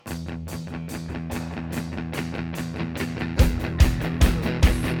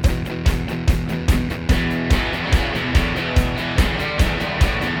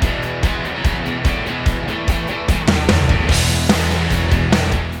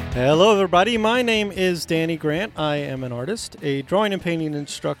Hello, everybody. My name is Danny Grant. I am an artist, a drawing and painting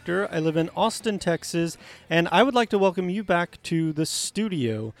instructor. I live in Austin, Texas, and I would like to welcome you back to the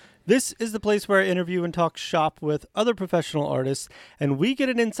studio. This is the place where I interview and talk shop with other professional artists, and we get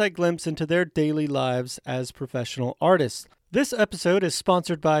an inside glimpse into their daily lives as professional artists. This episode is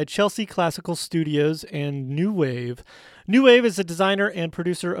sponsored by Chelsea Classical Studios and New Wave. New Wave is a designer and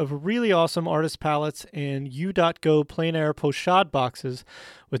producer of really awesome artist palettes and U.Go plein air pochade boxes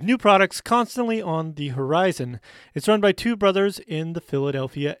with new products constantly on the horizon. It's run by two brothers in the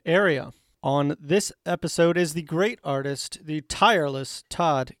Philadelphia area. On this episode is the great artist, the tireless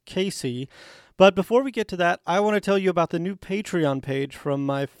Todd Casey. But before we get to that, I want to tell you about the new Patreon page from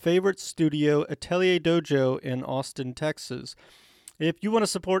my favorite studio, Atelier Dojo in Austin, Texas. If you want to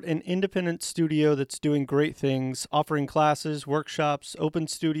support an independent studio that's doing great things, offering classes, workshops, open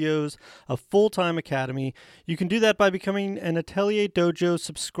studios, a full-time academy, you can do that by becoming an Atelier Dojo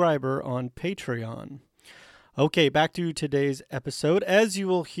subscriber on Patreon. Okay, back to today's episode. As you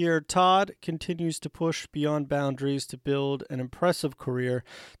will hear, Todd continues to push beyond boundaries to build an impressive career.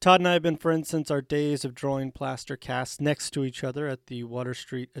 Todd and I have been friends since our days of drawing plaster casts next to each other at the Water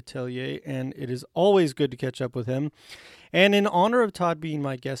Street Atelier, and it is always good to catch up with him. And in honor of Todd being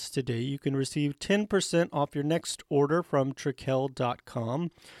my guest today, you can receive 10% off your next order from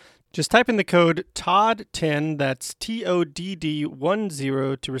Trakell.com. Just type in the code TODD10, that's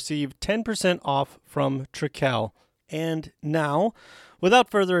TODD10, to receive 10% off from Trakell. And now, without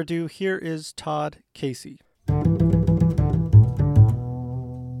further ado, here is Todd Casey.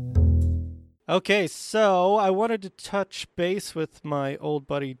 Okay, so I wanted to touch base with my old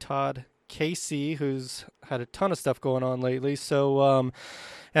buddy Todd Casey, who's had a ton of stuff going on lately. And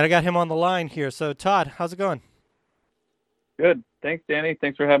I got him on the line here. So Todd, how's it going? Good. Thanks, Danny.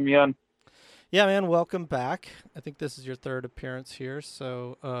 Thanks for having me on. Yeah, man, welcome back. I think this is your third appearance here,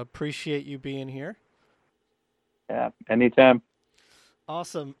 so appreciate you being here. Yeah, anytime.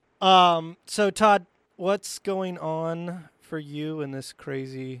 Awesome. So Todd, what's going on for you in this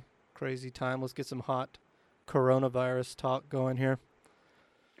crazy time? Let's get some hot coronavirus talk going here.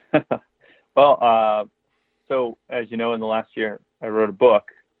 Well, so as you know, in the last year, I wrote a book.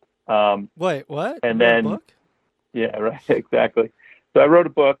 Wait, what? And you wrote then, a book? Yeah, right, exactly. So I wrote a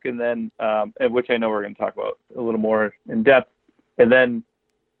book, and then, which I know we're going to talk about a little more in depth. And then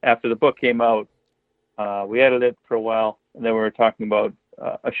after the book came out, we edited it for a while, and then we were talking about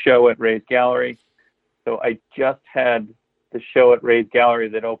a show at Ray's Gallery. So I just had the show at Ray's Gallery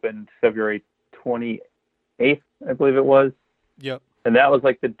that opened February 28th, I believe it was. Yep. And that was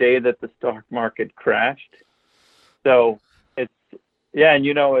like the day that the stock market crashed. So it's, yeah, and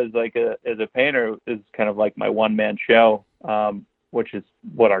as a painter, it's kind of like my one-man show, which is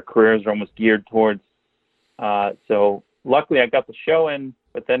what our careers are almost geared towards. So luckily I got the show in,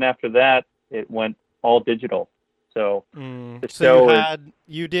 but then after that it went all digital. So the show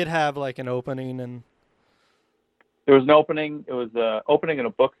you did have like an opening, and there was an opening. It was an opening and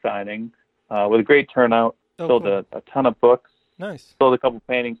a book signing with a great turnout. Sold cool. a ton of books. Nice. Sold a couple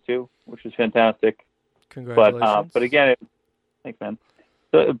paintings too, which was fantastic. Congratulations. But again, thanks, man.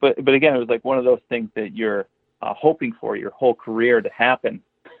 So, but again, it was like one of those things that you're hoping for your whole career to happen.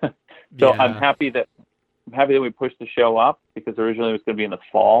 So yeah. I'm happy that we pushed the show up, because originally it was going to be in the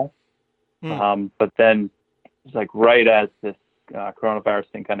fall. But then it's like right as this coronavirus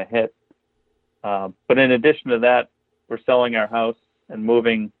thing kind of hit. But in addition to that, we're selling our house and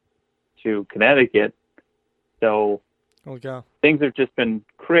moving to Connecticut. So things have just been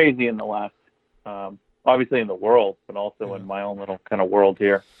crazy in the last, obviously in the world, but also in my own little kind of world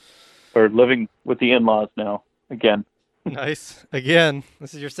here. We're living with the in-laws now, again. Nice. Again,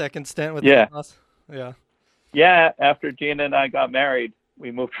 this is your second stint with the in-laws? Yeah. Yeah, after Gina and I got married, we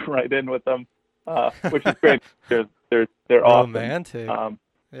moved right in with them, which is great. They're awesome. Romantic.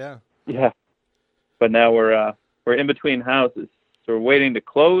 Yeah. Yeah. But now we're in between houses. So we're waiting to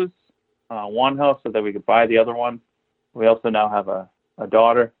close one house so that we could buy the other one. We also now have a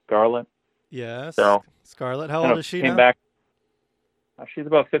daughter, Scarlett. Yes. So Scarlett, how old is she now? Back. She's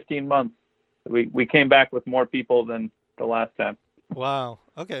about 15 months. We came back with more people than the last time. Wow.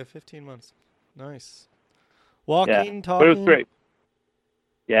 Okay, 15 months. Nice. Walking, talking. But it was great.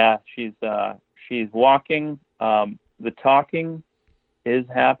 Yeah, she's walking. The talking is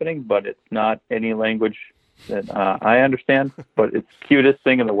happening, but it's not any language that I understand. But it's the cutest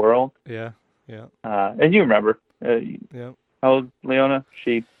thing in the world. Yeah. And you remember. Yeah. How old is Leona?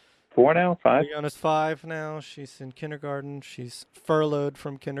 She 4 now? 5? Leona's 5 now. She's in kindergarten. She's furloughed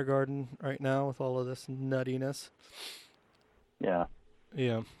from kindergarten right now with all of this nuttiness. Yeah.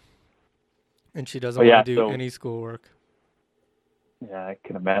 And she doesn't want to do any schoolwork. Yeah, I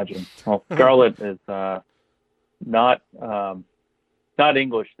can imagine. Well, Scarlett is not not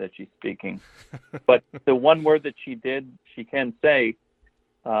English that she's speaking, but the one word that she can say,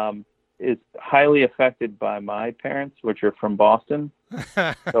 is highly affected by my parents, which are from Boston.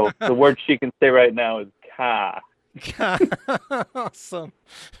 So the word she can say right now is "ka." Awesome.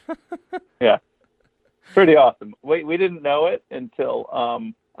 Yeah, pretty awesome. We didn't know it until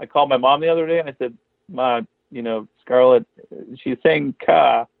I called my mom the other day and I said, "Ma, Scarlett, she's saying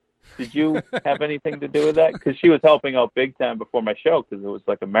 "ka." Did you have anything to do with that?" Because she was helping out big time before my show, because it was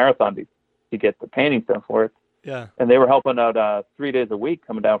like a marathon to get the painting done for it. Yeah. And they were helping out 3 days a week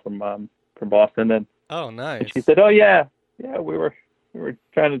coming down from Boston. And, Oh, nice. and she said, "Oh yeah, we were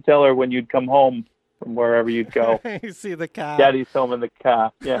trying to tell her when you'd come home from wherever you'd go. You see the cat. Daddy's home in the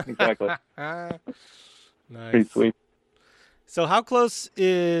car." Yeah, exactly. Nice. Pretty sweet. So how close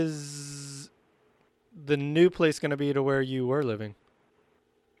is the new place going to be to where you were living?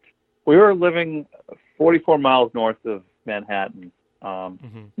 We were living 44 miles north of Manhattan.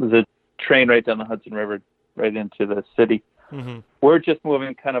 There's a train right down the Hudson River, right into the city. Mm-hmm. We're just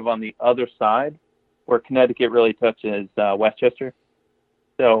moving kind of on the other side, where Connecticut really touches Westchester.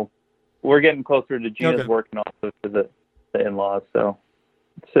 So we're getting closer to Gina's work and also to the in-laws. So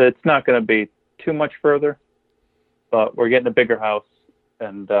it's not going to be too much further, but we're getting a bigger house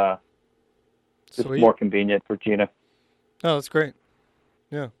and it's more convenient for Gina. Oh, that's great.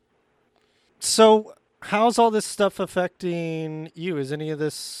 Yeah. So how's all this stuff affecting you? Is any of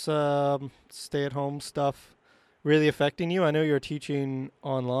this stay-at-home stuff really affecting you? I know you're teaching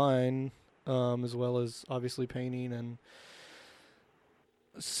online, as well as obviously painting, and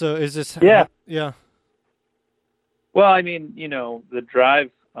so is this? Yeah. Yeah. Well, I mean, the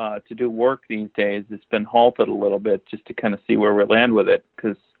drive to do work these days has been halted a little bit, just to kind of see where we land with it,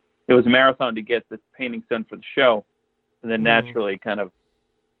 because it was a marathon to get the paintings done for the show, and then naturally, kind of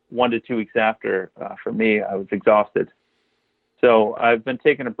 1 to 2 weeks after, for me, I was exhausted. So I've been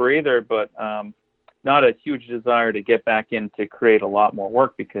taking a breather, but not a huge desire to get back in to create a lot more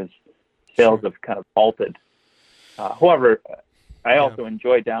work, because sales have kind of halted. However, I also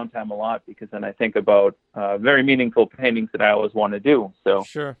enjoy downtime a lot, because then I think about very meaningful paintings that I always want to do. So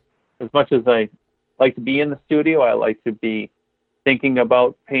as much as I like to be in the studio, I like to be thinking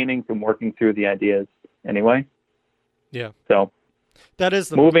about paintings and working through the ideas anyway. Yeah. So that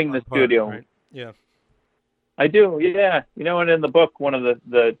is moving the studio. Right? Yeah. I do. Yeah. And in the book, one of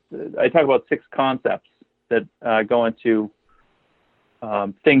the I talk about 6 concepts that go into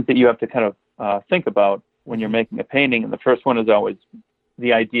things that you have to kind of think about when you're making a painting. And the first one is always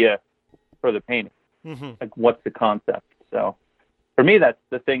the idea for the painting. Mm-hmm. Like, what's the concept? So for me, that's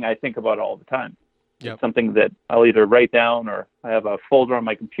the thing I think about all the time. Yep. It's something that I'll either write down, or I have a folder on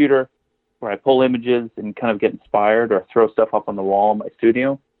my computer where I pull images and kind of get inspired, or throw stuff up on the wall in my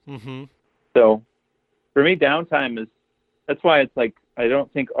studio. Mm-hmm. So for me, downtime that's why it's like, I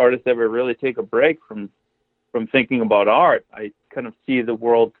don't think artists ever really take a break from thinking about art. I kind of see the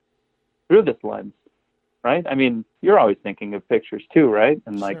world through this lens, right? I mean, you're always thinking of pictures too, right?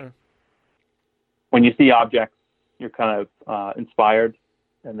 And like, when you see objects, you're kind of inspired,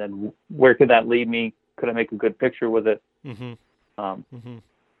 and then where could that lead me? Could I make a good picture with it? Mm-hmm.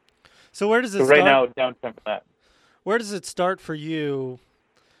 So where does it start? Right now, downtime for that. Where does it start for you?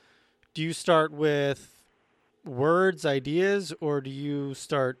 Do you start with words, ideas, or do you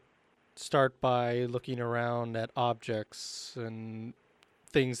start by looking around at objects and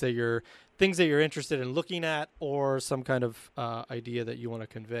things that you're interested in looking at, or some kind of idea that you want to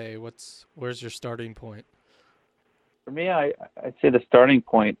convey? Where's your starting point? For me, I'd say the starting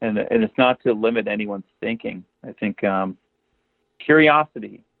point, and it's not to limit anyone's thinking. I think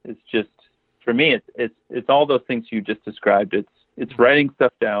curiosity is just, for me, it's all those things you just described. It's writing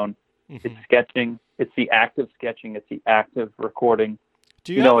stuff down. Mm-hmm. It's sketching. It's the act of sketching. It's the act of recording.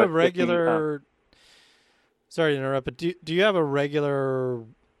 Do you have a regular? Sorry to interrupt, but do you have a regular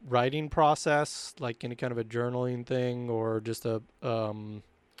writing process, like any kind of a journaling thing, or just a? I'm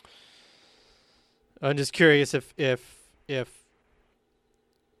just curious if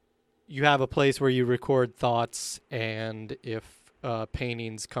you have a place where you record thoughts, and if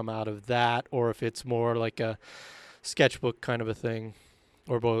paintings come out of that, or if it's more like a sketchbook kind of a thing,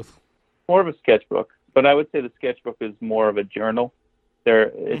 or both. More of a sketchbook, but I would say the sketchbook is more of a journal.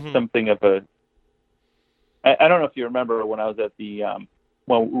 It's something of a. I don't know if you remember when I was at the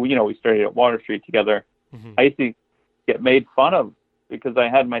we started at Water Street together. Mm-hmm. I used to get made fun of because I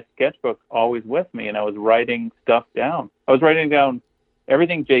had my sketchbook always with me, and I was writing stuff down. I was writing down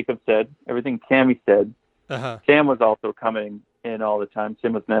everything Jacob said, everything Tammy said. Uh-huh. Sam was also coming in all the time.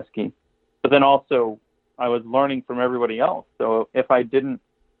 Sam Wisniewski. But then also I was learning from everybody else. So if I didn't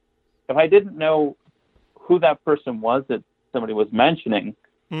know who that person was that somebody was mentioning,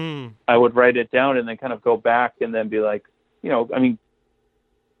 I would write it down and then kind of go back and then be like, I mean,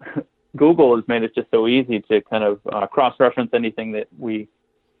 Google has made it just so easy to kind of cross-reference anything that we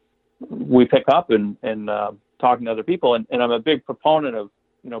pick up and talking to other people. And I'm a big proponent of,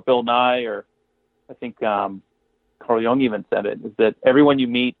 Bill Nye, or I think Carl Jung even said it, is that everyone you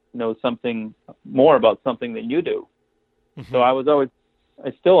meet knows something more about something than you do. Mm-hmm. So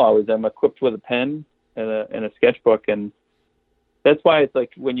I still always am equipped with a pen and a sketchbook. And that's why it's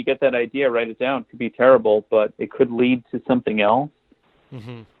like, when you get that idea, write it down. It could be terrible, but it could lead to something else.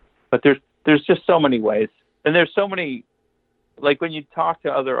 Mm-hmm. But there's just so many ways. And there's so many, like when you talk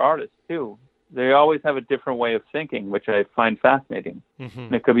to other artists too, they always have a different way of thinking, which I find fascinating. Mm-hmm.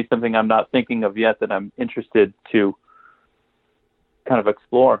 And it could be something I'm not thinking of yet that I'm interested to kind of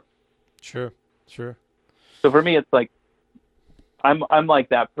explore. Sure. So for me, it's like, I'm like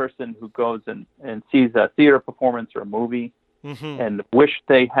that person who goes and sees a theater performance or a movie, mm-hmm. and wish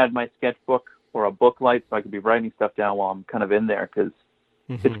they had my sketchbook or a book light so I could be writing stuff down while I'm kind of in there, because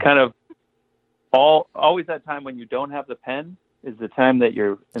mm-hmm. it's kind of always that time when you don't have the pen is the time that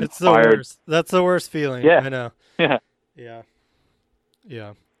you're inspired. It's the worst. That's the worst feeling. Yeah. I know.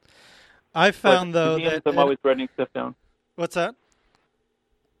 Yeah. I found, though, that I'm always writing stuff down. What's that?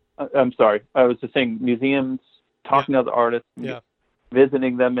 I'm sorry. I was just saying, museums, talking to other artists,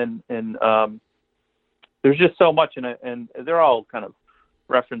 visiting them, and there's just so much, and they're all kind of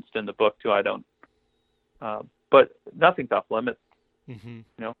referenced in the book too. I don't, but nothing's off limits. Mm-hmm.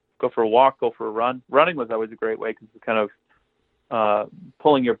 Go for a walk, go for a run. Running was always a great way, because it's kind of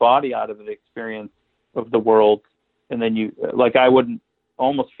pulling your body out of the experience of the world, and then I wouldn't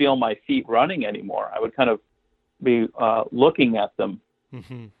almost feel my feet running anymore. I would kind of be looking at them.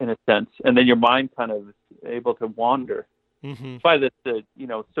 Mm-hmm. in a sense, and then your mind kind of is able to wander. Mm-hmm. That's why the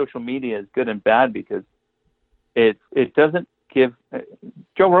social media is good and bad, because it doesn't give.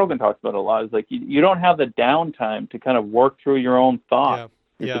 Joe Rogan talks about it a lot. It's like you don't have the downtime to kind of work through your own thoughts.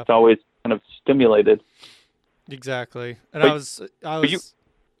 Yeah. You're just always kind of stimulated. Exactly. And I was. Go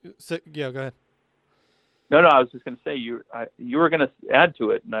ahead. No, I was just going to say you were going to add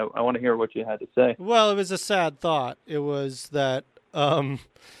to it, and I want to hear what you had to say. Well, it was a sad thought. It was that.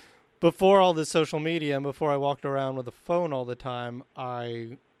 Before all this social media and before I walked around with a phone all the time,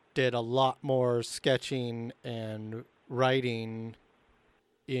 I did a lot more sketching and writing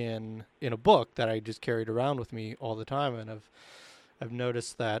in a book that I just carried around with me all the time. And I've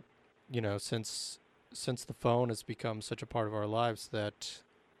noticed that, since the phone has become such a part of our lives, that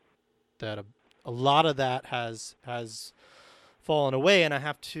a lot of that has fallen away, and I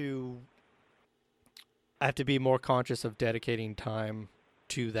have to be more conscious of dedicating time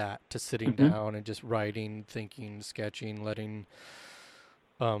to that, to sitting mm-hmm. down and just writing, thinking, sketching, letting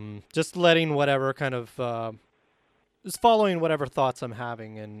whatever kind of, just following whatever thoughts I'm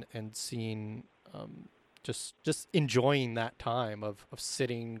having and seeing, just enjoying that time of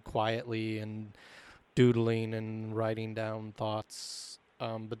sitting quietly and doodling and writing down thoughts.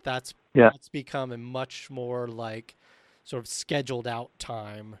 But that's become a much more like sort of scheduled out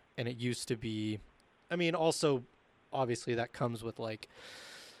time. And it used to be, also, obviously, that comes with,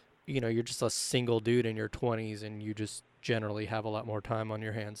 you're just a single dude in your 20s, and you just generally have a lot more time on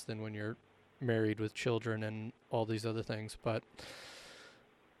your hands than when you're married with children and all these other things. But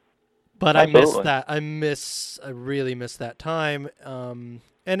I miss that. I really miss that time. And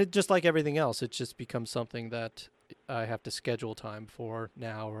it, just like everything else, it just becomes something that I have to schedule time for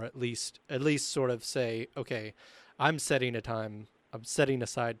now, or at least sort of say, okay, I'm setting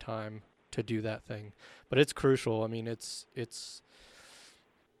aside time to do that thing. But it's crucial. It's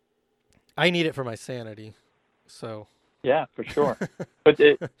I need it for my sanity. So yeah, for sure. but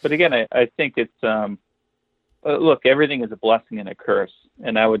again, I think it's look, everything is a blessing and a curse,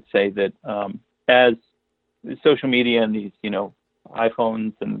 and I would say that as social media and these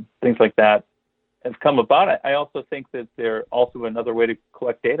iPhones and things like that have come about, I also think that they're also another way to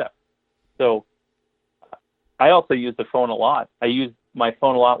collect data. So I also use the phone a lot. I use my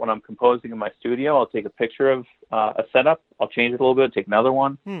phone a lot when I'm composing in my studio. I'll take a picture of a setup. I'll change it a little bit, take another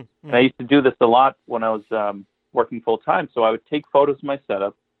one. And I used to do this a lot when I was working full time. So I would take photos of my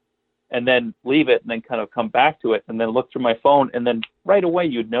setup and then leave it and then kind of come back to it and then look through my phone. And then right away,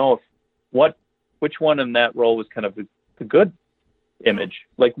 you'd know which one in that roll was kind of the good image.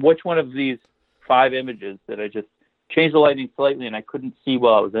 Like which one of these 5 images that I just changed the lighting slightly and I couldn't see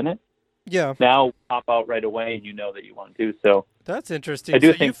while I was in it. Yeah. Now pop out right away and you know that you want to do so. That's interesting.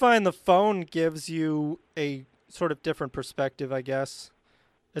 So you find the phone gives you a sort of different perspective, I guess.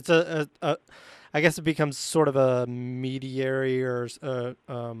 It's I guess it becomes sort of a mediary or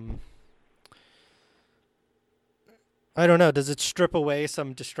I don't know. Does it strip away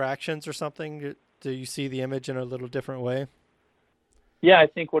some distractions or something? Do you see the image in a little different way? Yeah, I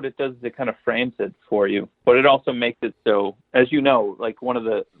think what it does is it kind of frames it for you, but it also makes it so, as you know, like one of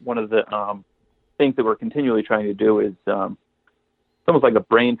the things that we're continually trying to do is it's almost like a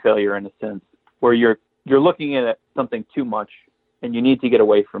brain failure in a sense, where you're looking at something too much and you need to get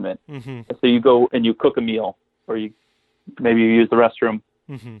away from it. Mm-hmm. So you go and you cook a meal, or maybe you use the restroom.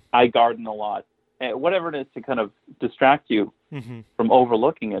 Mm-hmm. I garden a lot, whatever it is to kind of distract you Mm-hmm. from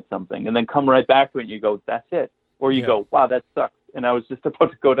overlooking at something, and then come right back to it and you go, that's it. Or you go, wow, that sucks. And I was just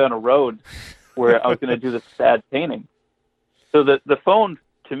about to go down a road where I was going to do this bad painting. So the phone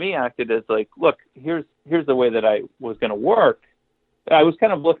to me acted as like, look, here's the way that I was going to work. I was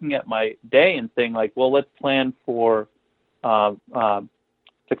kind of looking at my day and saying like, well, let's plan for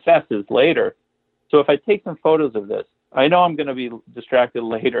successes later. So if I take some photos of this, I know I'm going to be distracted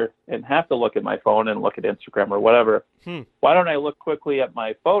later and have to look at my phone and look at Instagram or whatever. Why don't I look quickly at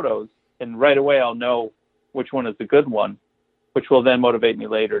my photos, and right away I'll know which one is the good one, which will then motivate me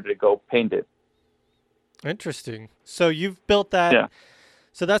later to go paint it. Interesting. So you've built that. Yeah.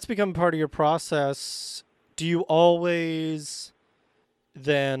 So that's become part of your process. Do you always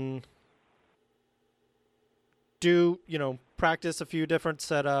then practice a few different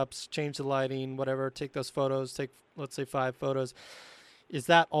setups, change the lighting, whatever, take those photos, take, let's say, 5 photos? Is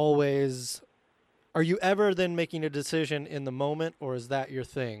that always, are you ever then making a decision in the moment, or is that your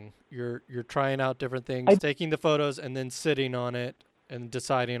thing? You're trying out different things, taking the photos and then sitting on it and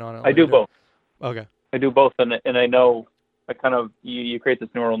deciding on it later? I do both. Okay. I do both, and I know I kind of you create this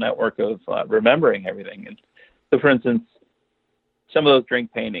neural network of remembering everything. And so, for instance, some of those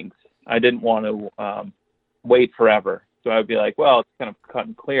drink paintings, I didn't want to wait forever, so I would be like, well, it's kind of cut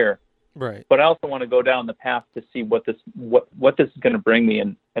and clear, right? But I also want to go down the path to see what this is going to bring me,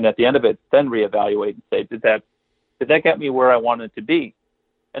 and at the end of it, then reevaluate and say, did that get me where I wanted to be,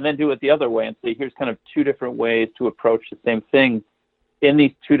 and then do it the other way and say, here's kind of 2 different ways to approach the same thing. In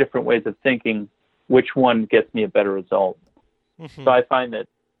these 2 different ways of thinking, which one gets me a better result? Mm-hmm. So I find that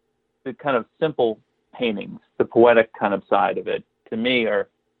the kind of simple paintings, the poetic kind of side of it, to me they're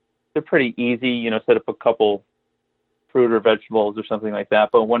pretty easy. Set up a couple fruit or vegetables or something like that.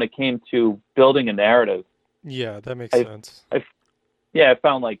 But when it came to building a narrative, yeah, that makes sense. I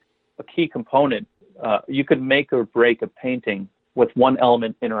found like a key component. You could make or break a painting with one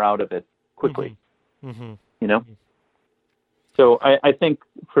element in or out of it quickly. Mm-hmm. Mm-hmm. So I think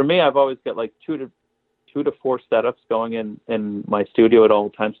for me, I've always got like 2 to 4 setups going in my studio at all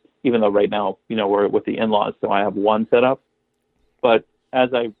times, even though right now, we're with the in-laws, so I have 1 setup. But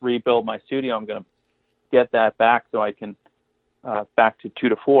as I rebuild my studio, I'm going to get that back so I can back to 2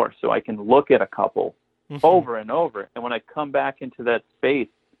 to 4, so I can look at a couple over and over. And when I come back into that space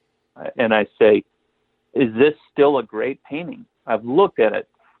and I say, is this still a great painting? I've looked at it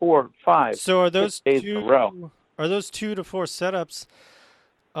 4, 5, so are those 6 days in a row. Are those 2 to 4 setups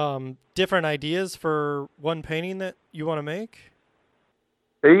different ideas for one painting that you want to make?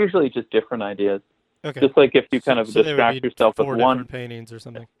 They're usually just different ideas. Okay. Just like if you kind of distract yourself with 4 one different paintings or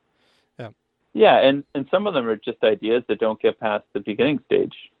something. Yeah. Yeah, and some of them are just ideas that don't get past the beginning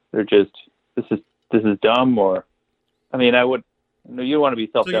stage. They're just this is dumb, or I mean, you want to be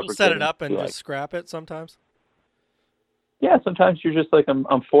self-deprecating. So you'll set it up and just scrap it sometimes? Yeah, sometimes you're just like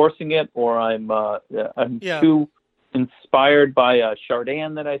I'm forcing it, or I'm too inspired by a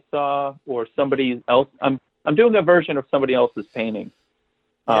Chardin that I saw, or somebody else. I'm doing a version of somebody else's painting.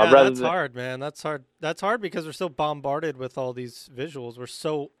 That's hard, man. That's hard. That's hard because we're so bombarded with all these visuals. We're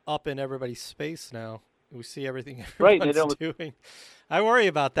so up in everybody's space now. We see everything everyone's doing. I worry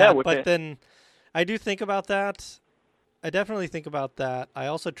about that, but then I do think about that. I definitely think about that. I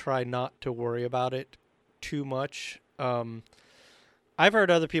also try not to worry about it too much. I've heard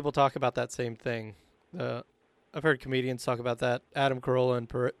other people talk about that same thing. I've heard comedians talk about that. Adam Carolla in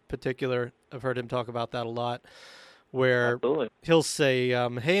particular, I've heard him talk about that a lot, where he'll say,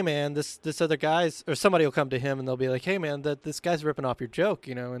 hey, man, this other guy's, or somebody will come to him and they'll be like, hey, man, this guy's ripping off your joke,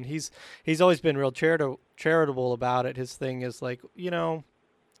 and he's always been real charitable about it. His thing is like,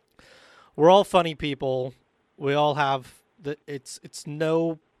 we're all funny people. We all have it's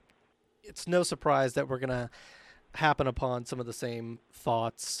no surprise that we're going to happen upon some of the same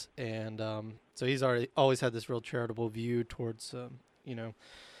thoughts. And so he's always had this real charitable view towards,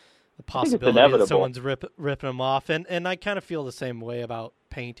 the possibility that someone's ripping him off. And I kind of feel the same way about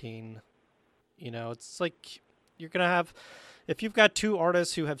painting. It's like you're going to have, if you've got 2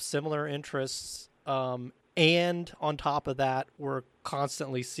 artists who have similar interests, And on top of that, we're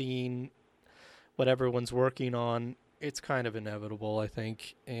constantly seeing what everyone's working on. It's kind of inevitable, I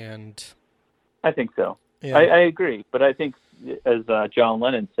think. And I think so. yeah, I agree. But I think, as John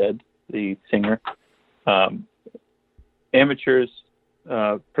Lennon said, the singer, amateurs,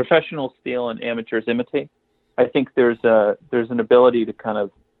 professionals steal and amateurs imitate. I think there's an ability to kind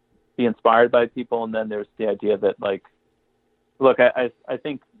of be inspired by people, and then there's the idea that, like, look, I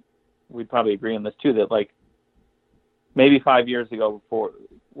think we'd probably agree on this too, that like maybe 5 years ago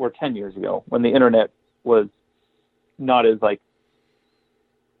or 10 years ago, when the internet was not as like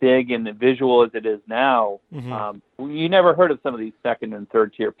big and visual as it is now, you never heard of some of these second and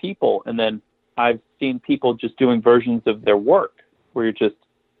third tier people. And then I've seen people just doing versions of their work where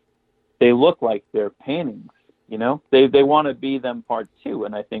they look like they're paintings, you know, they want to be them part two.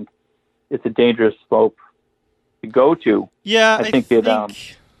 And I think it's a dangerous slope to go to. Yeah, I think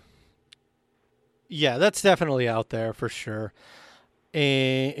yeah, that's definitely out there for sure.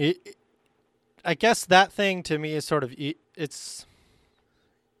 And I guess that thing to me is sort of,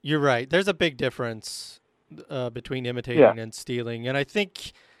 you're right. There's a big difference between imitating and stealing. And I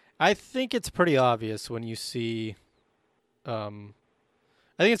think it's pretty obvious when you see, I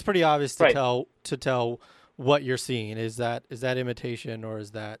think it's pretty obvious to tell what you're seeing. Is that imitation, or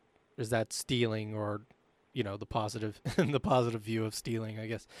is that stealing, or, you know, the positive view of stealing, I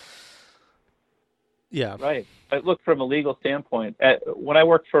guess. Yeah. Right. But look, from a legal standpoint, when I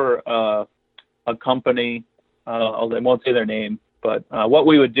worked for a company, I won't say their name, but what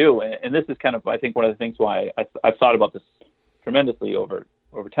we would do, and this is kind of, I think, one of the things why I've thought about this tremendously over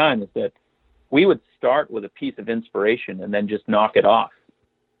time, is that we would start with a piece of inspiration and then just knock it off.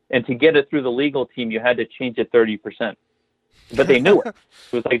 And to get it through the legal team, you had to change it 30%. But they knew it.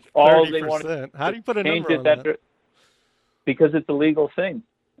 It was like all 30%. They wanted. How do you put a number on that? Because it's a legal thing.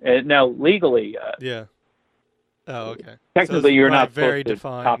 Now, legally, yeah. Oh, okay. Technically, so you're not very supposed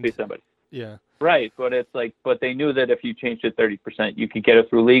defined. to copy somebody. Yeah. Right, but it's like, but they knew that if you changed it 30%, you could get it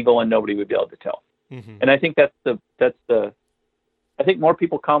through legal, and nobody would be able to tell. Mm-hmm. And I think that's the. I think more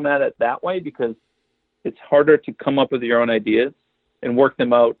people come at it that way because it's harder to come up with your own ideas and work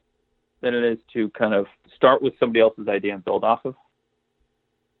them out than it is to kind of start with somebody else's idea and build off of.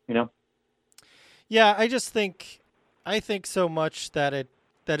 You know. Yeah, I think so much that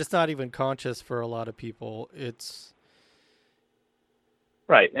it's not even conscious for a lot of people. It's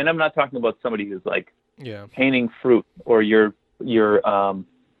right, and I'm not talking about somebody who's like painting fruit, or you're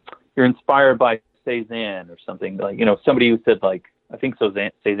inspired by Cézanne or something, like, you know, somebody who said, like, I think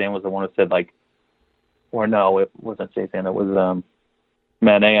Cézanne was the one who said, like, or no, it wasn't Cézanne, it was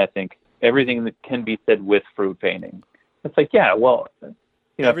Manet, I think. Everything that can be said with fruit painting. It's like, yeah, well, you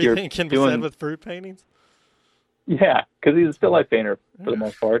know, everything can be said with fruit paintings. Yeah, because he's a still life painter for the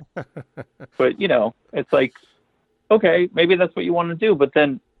most part. But, you know, it's like, okay, maybe that's what you want to do. But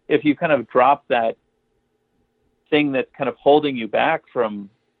then if you kind of drop that thing that's kind of holding you back from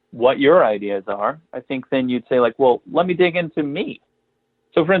what your ideas are, I think then you'd say, like, well, let me dig into me.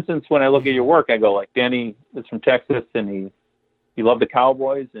 So, for instance, when I look at your work, I go, like, Danny is from Texas, and he loved the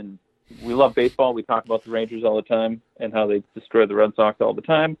Cowboys, and we love baseball. We talk about the Rangers all the time and how they destroy the Red Sox all the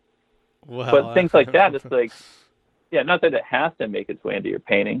time. Well, but things like that, it's like, yeah, not that it has to make its way into your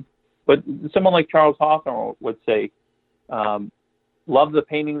painting, but someone like Charles Hawthorne would say, love the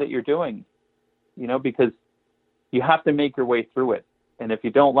painting that you're doing, you know, because you have to make your way through it. And if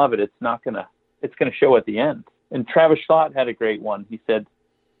you don't love it, it's going to show at the end. And Travis Scott had a great one. He said,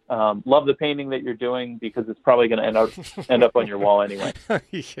 love the painting that you're doing because it's probably going to end up on your wall anyway.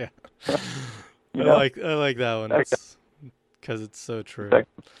 Yeah. You know? I like that one. Because it's so true.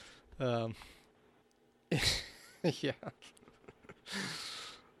 Yeah.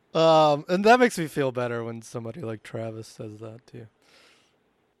 And that makes me feel better when somebody like Travis says that too.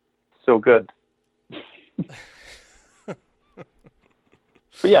 So good.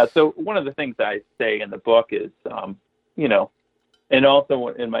 But yeah, so one of the things I say in the book is, you know, and also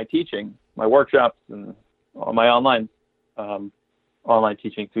in my teaching, my workshops, and all my online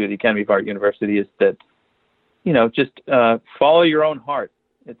teaching through the Academy of Art University, is that, you know, just follow your own heart.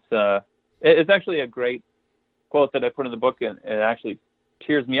 It's actually a great quote that I put in the book, and it actually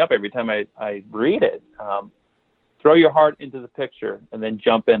tears me up every time I read it. Throw your heart into the picture and then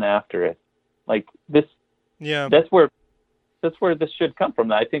jump in after it. Like this, yeah. That's where this should come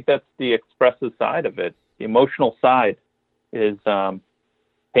from. I think that's the expressive side of it. The emotional side is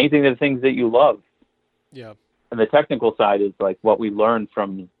painting the things that you love. Yeah. And the technical side is like what we learn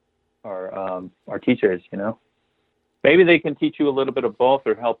from our teachers. You know, maybe they can teach you a little bit of both,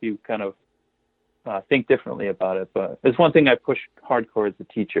 or help you kind of think differently about it. But there's one thing I push hardcore as a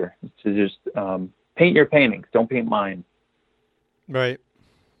teacher, is to just paint your paintings. Don't paint mine. Right.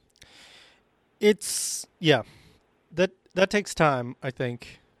 It's that takes time, I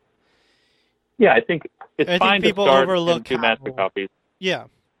think. Yeah, I think it's I think fine to people start overlook and do master copies. Yeah.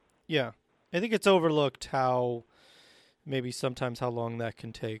 Yeah. I think it's overlooked how maybe sometimes how long that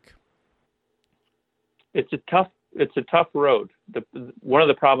can take. It's a tough road. One of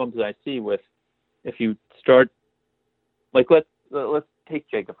the problems I see with, if you start, like, let's take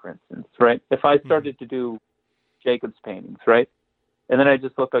Jacob for instance, right? If I started to do Jacob's paintings, right, and then I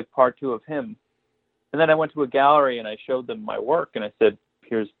just looked like part two of him, and then I went to a gallery and I showed them my work and I said,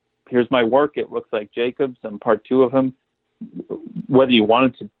 here's my work. It looks like Jacob's. I'm part two of him. Whether you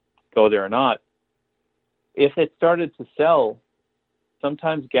wanted to go there or not, if it started to sell,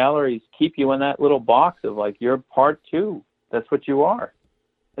 sometimes galleries keep you in that little box of like, you're part two. That's what you are.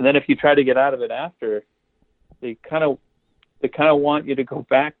 And then if you try to get out of it after, they kind of want you to go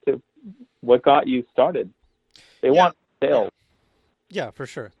back to what got you started. They want sales. Yeah, for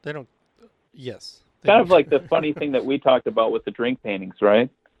sure. They don't. Yes. Kind of like the funny thing that we talked about with the drink paintings, right?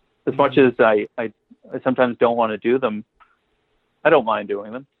 As much as I sometimes don't want to do them, I don't mind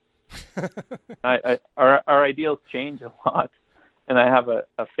doing them. Our ideals change a lot, and I have a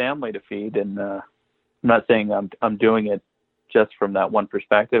family to feed, and I'm not saying I'm doing it just from that one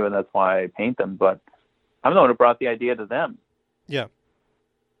perspective, and that's why I paint them, but I'm the one who brought the idea to them. Yeah.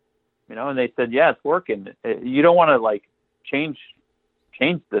 And they said, yeah, it's working. You don't want to like change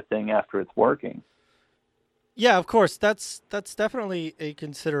the thing after it's working. Yeah, of course. That's definitely a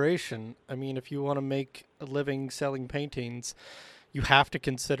consideration. I mean, if you want to make a living selling paintings, you have to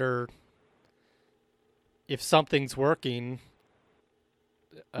consider if something's working.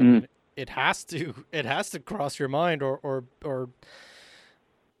 I mean, it has to cross your mind or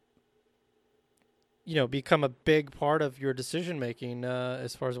become a big part of your decision making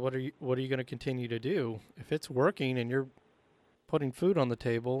as far as what are you going to continue to do. If it's working and you're putting food on the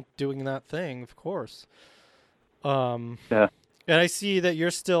table, doing that thing, of course. Yeah. And I see that you're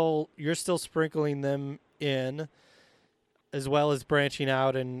still sprinkling them in, as well as branching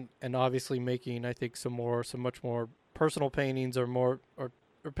out and obviously making, I think, some much more personal paintings or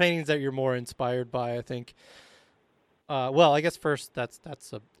paintings that you're more inspired by, I think. Well, I guess first that's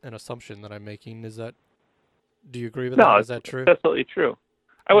an assumption that I'm making. Do you agree with that? Is that true? No, it's absolutely true.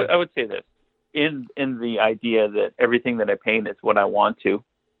 I would say this in the idea that everything that I paint is what I want to,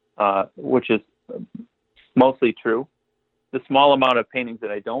 which is mostly true. The small amount of paintings that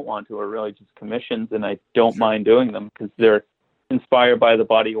I don't want to are really just commissions, and I don't mind doing them because they're inspired by the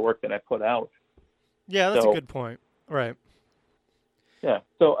body of work that I put out. Yeah, that's a good point. Right. Yeah.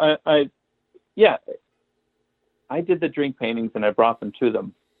 So I did the drink paintings and I brought them to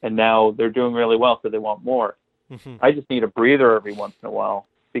them, and now they're doing really well, so they want more. Mm-hmm. I just need a breather every once in a while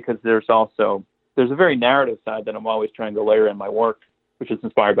because there's a very narrative side that I'm always trying to layer in my work, which is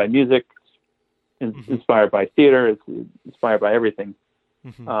inspired by music, inspired by theater, it's inspired by everything.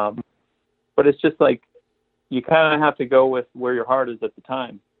 Mm-hmm. But it's just like you kind of have to go with where your heart is at the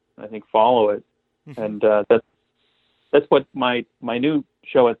time. I think follow it, and that's what my new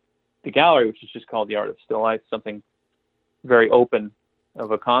show at the gallery, which is just called The Art of Still Life, something very open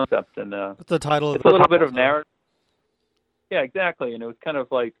of a concept, and what's the title? It's a little bit of narrative. Yeah, exactly. And it was kind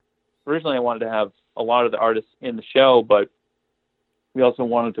of like originally I wanted to have a lot of the artists in the show, but we also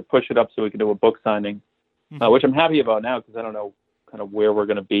wanted to push it up so we could do a book signing, which I'm happy about now because I don't know kind of where we're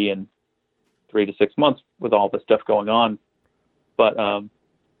going to be in 3 to 6 months with all this stuff going on. But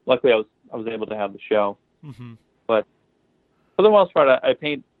luckily I was able to have the show. Mm-hmm. But for the most part, I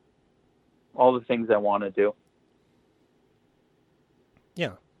paint all the things I want to do.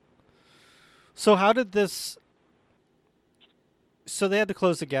 Yeah. So how did this... So they had to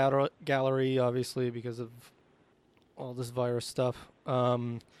close the gallery, obviously, because of all this virus stuff.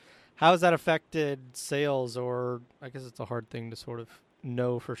 How has that affected sales? Or I guess it's a hard thing to sort of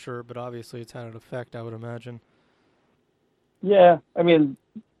know for sure, but obviously it's had an effect, I would imagine. Yeah. I mean,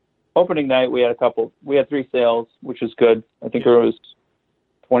 opening night, we had 3 sales, which was good. I think there was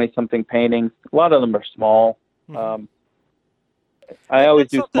 20-something paintings. A lot of them are small. Mm-hmm. I always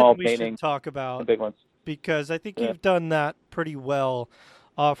do small paintings. We should talk about big ones because I think you've done that pretty well,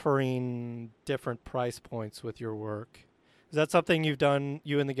 offering different price points with your work. Is that something you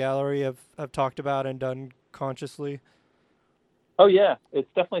in the gallery have talked about and done consciously? Oh yeah, it's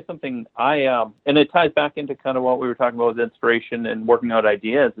definitely something and it ties back into kind of what we were talking about with inspiration and working out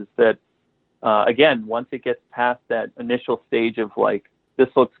ideas. Is that again, once it gets past that initial stage of like, this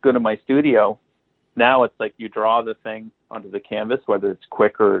looks good in my studio, now it's like you draw the thing onto the canvas, whether it's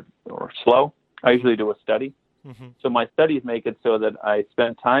quick or slow. I usually do a study. Mm-hmm. So my studies make it so that I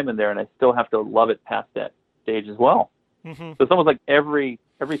spend time in there, and I still have to love it past that stage as well. Mm-hmm. So it's almost like every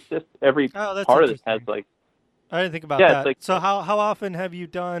Oh, that's part of it has interesting. like, I didn't think about yeah, it's that. like So how often have you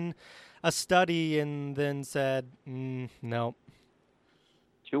done a study and then said, no?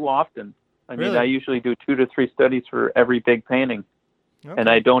 too often. I mean, I Really? usually do 2 to 3 studies for every big painting, and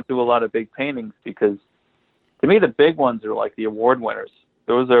I Okay. don't do a lot of big paintings because to me the big ones are like the award winners.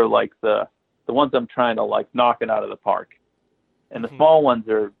 Those are like the ones I'm trying to like knock it out of the park, and the Mm-hmm. small ones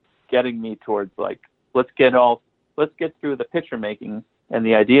are getting me towards like let's get through the picture making and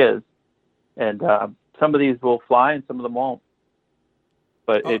the ideas, and some of these will fly and some of them won't.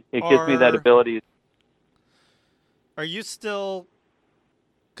 But Are it gives me that are, ability. are you still?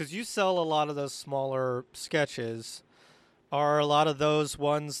 Because you sell a lot of those smaller sketches. Are a lot of those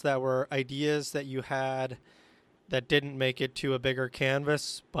ones that were ideas that you had that didn't make it to a bigger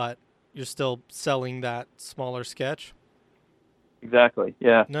canvas, but you're still selling that smaller sketch? Exactly,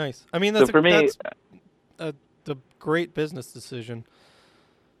 yeah. Nice. I mean, So for me, that's a great business decision.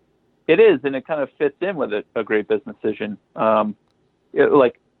 it is, and it kind of fits in with a great business decision.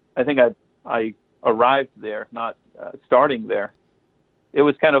 Like I think I arrived there, not starting there. It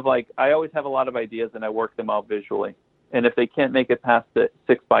was kind of like I always have a lot of ideas and I work them out visually. And if they can't make it past the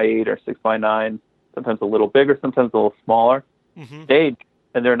 6x8 or 6x9, sometimes a little bigger, sometimes a little smaller Mm-hmm. stage,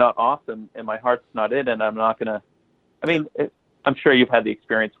 and they're not awesome, and my heart's not in, and I'm not gonna. I mean, I'm sure you've had the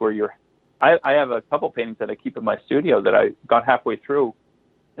experience where I have a couple paintings that I keep in my studio that I got halfway through,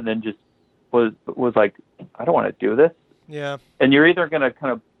 and then just was like, I don't want to do this. Yeah. And you're either gonna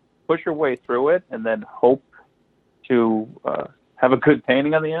kind of push your way through it and then hope to have a good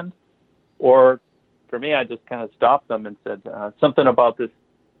painting on the end, or for me, I just kind of stopped them and said something about this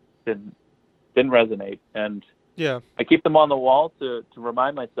didn't resonate, and Yeah. I keep them on the wall to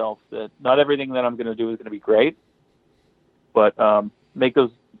remind myself that not everything that I'm going to do is going to be great, but make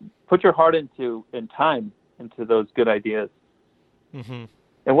those put your heart into and time into those good ideas, Mm-hmm.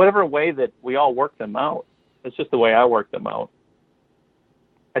 in whatever way that we all work them out. It's just the way I work them out.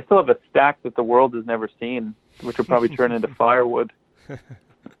 I still have a stack that the world has never seen, which will probably turn into firewood.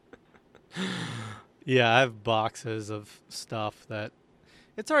 Yeah, I have boxes of stuff that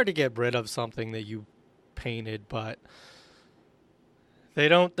it's hard to get rid of something that you painted, but they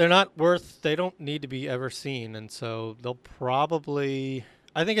don't need to be ever seen. And so they'll probably,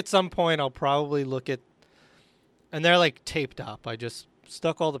 I think at some point I'll probably look at, and they're like taped up. I just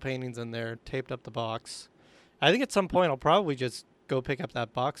stuck all the paintings in there, taped up the box. I think at some point I'll probably just go pick up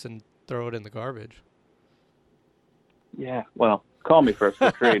that box and throw it in the garbage. Yeah, well, call me first.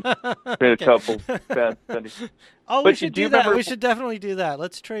 We'll trade. Trade a Okay. couple bad studies. Oh, we But should do you do that. remember? We should definitely do that.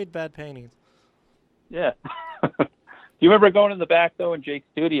 Let's trade bad paintings. Yeah. Do you remember going in the back though in Jake's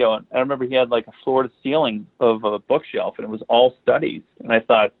studio? And I remember he had like a floor to ceiling of a bookshelf, and it was all studies. And I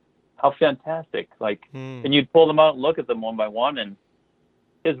thought, how fantastic! Like, Hmm. and you'd pull them out and look at them one by one, and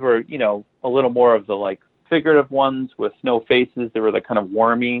his were, a little more of the like figurative ones with no faces. They were the kind of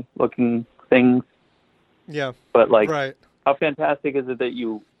wormy looking things. Yeah. But like, Right. how fantastic is it that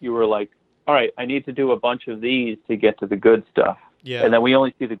you were like, all right, I need to do a bunch of these to get to the good stuff, Yeah. and then we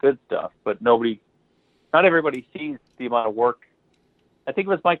only see the good stuff, but not everybody sees the amount of work. I think it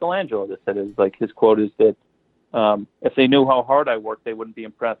was Michelangelo that said it. Like his quote is that if they knew how hard I worked, they wouldn't be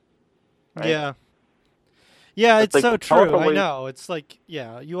impressed. Right? Yeah. Yeah, It's it's like so true. however I ways. know. It's like,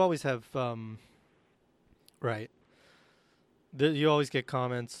 yeah, you always have right. You always get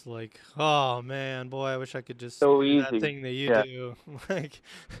comments like, "Oh man, boy, I wish I could just So do that easy. thing that you Yeah, do." Like,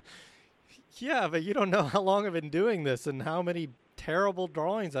 yeah, but you don't know how long I've been doing this and how many terrible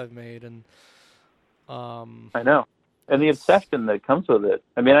drawings I've made, and I know. And the it's obsession that comes with it.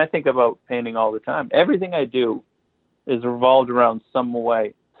 I mean, I think about painting all the time. Everything I do is revolved around some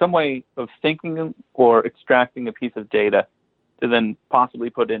way of thinking or extracting a piece of data to then possibly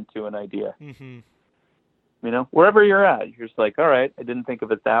put into an idea. mm-hmm. Wherever you're at, you're just like, all right, I didn't think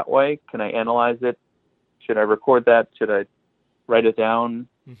of it that way. Can I analyze it? Should I record that? Should I write it down?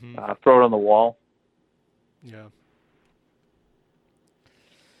 Mm-hmm. Throw it on the wall? Yeah.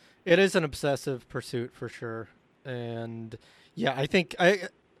 It is an obsessive pursuit for sure. And yeah, I think I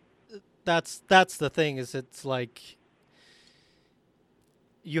that's the thing is it's like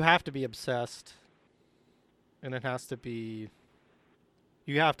you have to be obsessed and it has to be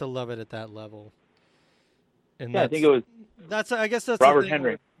you have to love it at that level. And Yeah, I think it was that's I guess that's the Robert thing where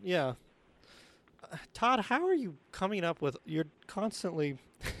Henry. yeah. Todd, how are you coming up with you're constantly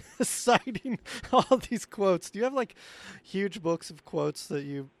citing all these quotes. Do you have like huge books of quotes that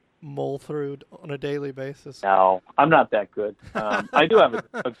you mull through on a daily basis? No, I'm not that good. I do have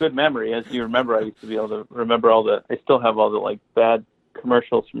a good memory. As you remember, I used to be able to remember I still have all the like bad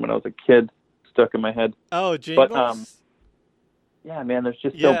commercials from when I was a kid stuck in my head. Oh, But jingles? yeah, man, they're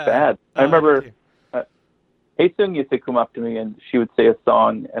just so Yeah. bad. I Oh, I do remember too. Hey Sung used to come up to me and she would say a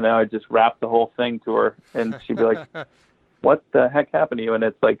song, and I would just rap the whole thing to her, and she'd be like, "What the heck happened to you?" And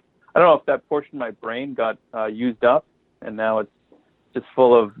it's like, I don't know if that portion of my brain got used up, and now it's just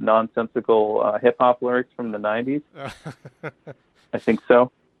full of nonsensical hip hop lyrics from the '90s. I think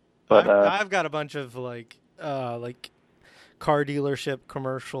so, but I've got a bunch of like car dealership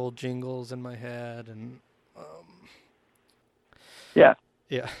commercial jingles in my head, and yeah,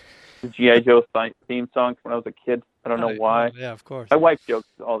 yeah. the GI Joe theme songs when I was a kid. I don't know Oh, why. yeah, of course. My wife jokes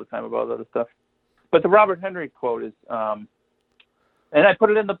all the time about other stuff. But the Robert Henry quote is, and I put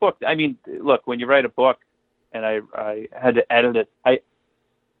it in the book. I mean, look, when you write a book, and I had to edit it.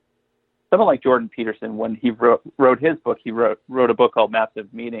 Someone like Jordan Peterson, when he wrote his book, he wrote a book called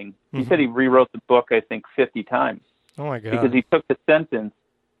Massive Meaning. He said he rewrote the book, I think, 50 times. Oh my God! Because he took the sentence,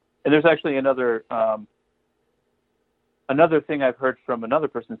 and there's actually another thing I've heard from another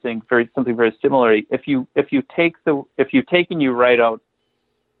person saying something very similar. If you take and you write out,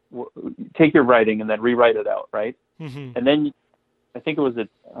 take your writing and then rewrite it out, right? Mm-hmm. And then I think it was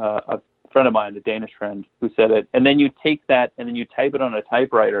a friend of mine, a Danish friend, who said it. And then you take that and then you type it on a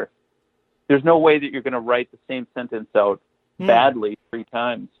typewriter. There's no way that you're going to write the same sentence out badly 3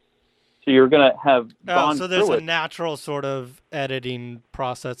 times. So you're going to have gone so there's through a natural sort of editing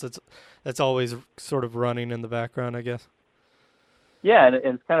process that's always sort of running in the background, I guess. Yeah, and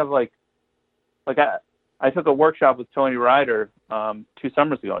it's kind of like I took a workshop with Tony Ryder 2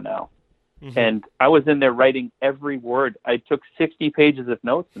 summers ago now, and I was in there writing every word. I took 60 pages of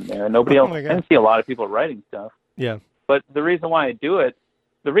notes in there, and nobody else. I didn't see a lot of people writing stuff. Yeah. But the reason why I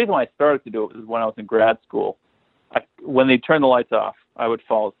started to do it was when I was in grad school. When they turned the lights off, I would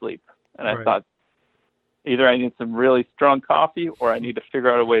fall asleep, and I thought either I need some really strong coffee or I need to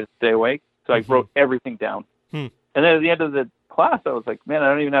figure out a way to stay awake. So I wrote everything down, and then at the end of the class, I was like, man, I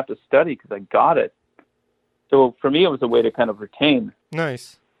don't even have to study because I got it. So for me, it was a way to kind of retain.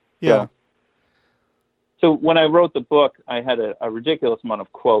 Nice. Yeah. So when I wrote the book, I had a ridiculous amount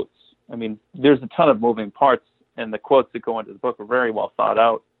of quotes. I mean, there's a ton of moving parts, and the quotes that go into the book are very well thought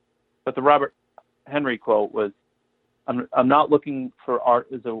out. But the Robert Henry quote was, I'm not looking for art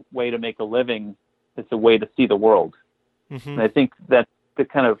as a way to make a living. It's a way to see the world. And I think that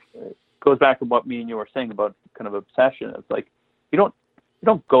kind of goes back to what me and you were saying about kind of obsession. It's like, you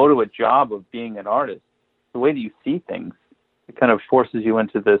don't go to a job of being an artist. The way that you see things, it kind of forces you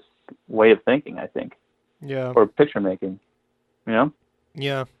into this way of thinking, I think. Yeah. Or picture making, you know?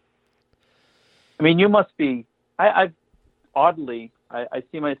 Yeah. I mean, you must be, I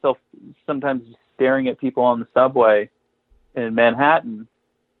see myself sometimes staring at people on the subway in Manhattan,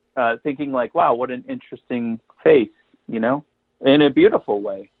 thinking like, wow, what an interesting face, you know, in a beautiful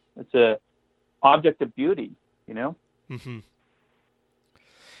way. It's a object of beauty, you know?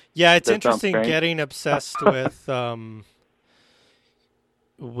 Yeah, it's interesting getting obsessed with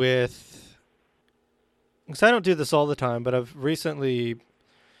because I don't do this all the time, but I've recently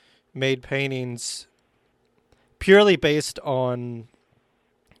made paintings purely based on,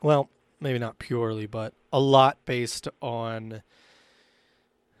 well, maybe not purely, but a lot based on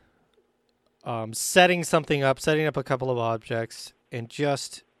setting something up, setting up a couple of objects, and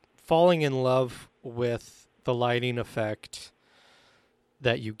just falling in love with the lighting effect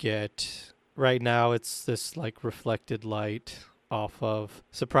that you get. Right now, it's this like reflected light off of,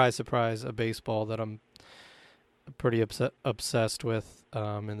 surprise, surprise, a baseball that I'm pretty obsessed with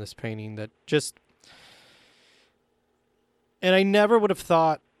in this painting that just, and I never would have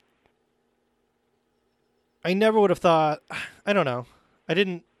thought, I don't know,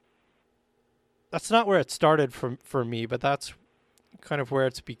 that's not where it started for me, but that's kind of where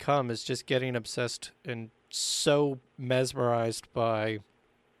it's become, is just getting obsessed and so mesmerized by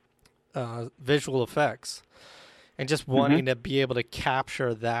visual effects and just wanting to be able to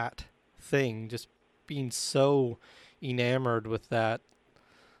capture that thing, just being so enamored with that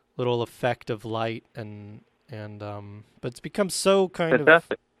little effect of light and but it's become so kind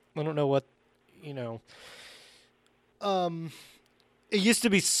Fantastic. of, I don't know what, you know, it used to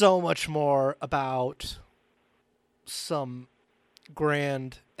be so much more about some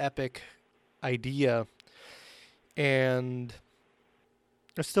grand epic idea, and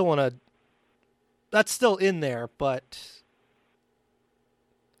I still want to, that's still in there, but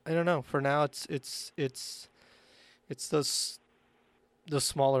I don't know, for now it's those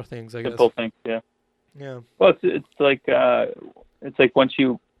smaller things, I guess. Simple things, yeah. Yeah. Well, it's like once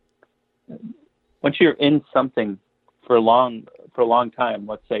you once you're in something for a long time,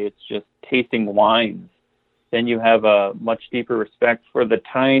 let's say it's just tasting wines, then you have a much deeper respect for the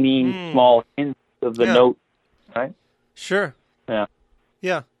tiny, small hints of the note, right? Sure. Yeah.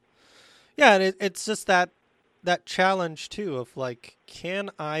 Yeah. Yeah, and it's just that challenge too of like,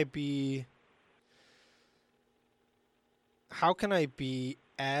 how can I be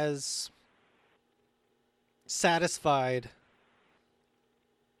as satisfied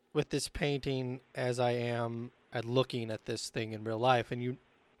with this painting as I am at looking at this thing in real life? And you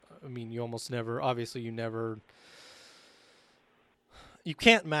almost never, obviously you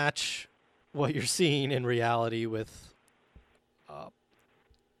can't match what you're seeing in reality with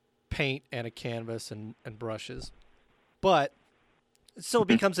paint and a canvas and brushes, but it still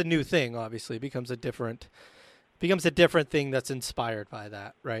becomes a new thing. Obviously, it becomes a different thing that's inspired by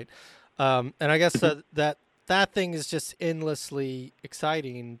that, right? And I guess that thing is just endlessly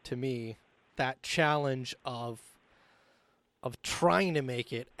exciting to me. That challenge of trying to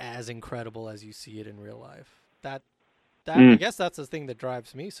make it as incredible as you see it in real life. I guess that's the thing that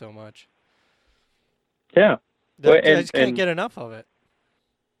drives me so much. Yeah, I just can't get enough of it.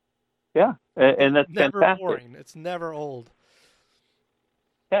 Yeah, and that's never fantastic. Boring. It's never old.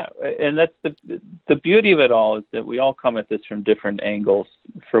 Yeah, and that's the beauty of it all, is that we all come at this from different angles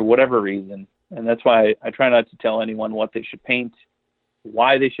for whatever reason, and that's why I try not to tell anyone what they should paint,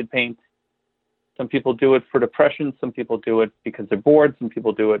 why they should paint. Some people do it for depression. Some people do it because they're bored. Some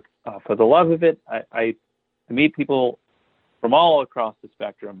people do it for the love of it. I meet people from all across the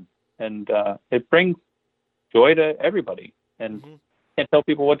spectrum, and it brings joy to everybody. And can't tell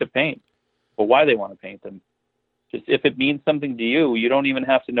people what to paint or why they want to paint them. Just if it means something to you, you don't even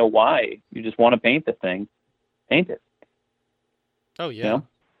have to know why. You just want to paint the thing, paint it. Oh yeah, you know?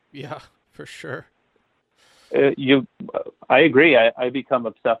 Yeah, for sure. I agree. I become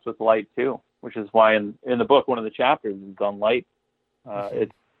obsessed with light too, which is why in the book one of the chapters is on light.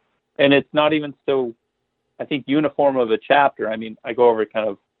 It's not even so, I think, uniform of a chapter. I mean, I go over kind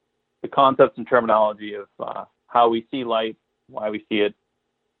of the concepts and terminology of how we see light, why we see it,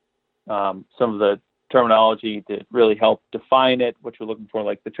 some of the terminology that really help define it, which we're looking for,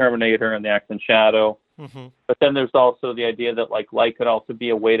 like the Terminator and the accent shadow. But then there's also the idea that like light could also be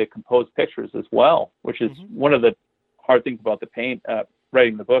a way to compose pictures as well, which is one of the hard things about the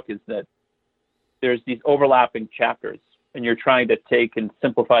writing the book, is that there's these overlapping chapters and you're trying to take and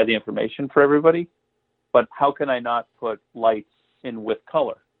simplify the information for everybody. But how can I not put lights in with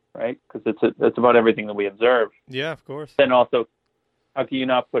color, right? Because it's about everything that we observe. Yeah, of course. Then also, how can you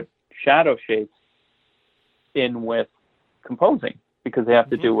not put shadow shapes in with composing? Because they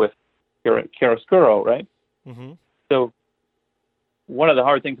have to do with chiaroscuro, right? So one of the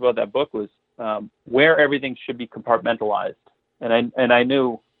hard things about that book was where everything should be compartmentalized. And I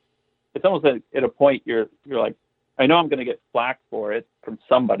knew it's almost at a point you're like, I know I'm going to get flack for it from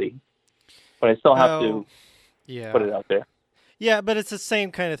somebody, but I still have to put it out there. Yeah, but it's the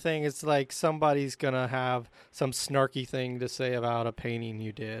same kind of thing. It's like somebody's going to have some snarky thing to say about a painting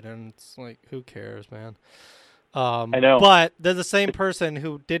you did, and it's like, who cares, man? I know. But they're the same person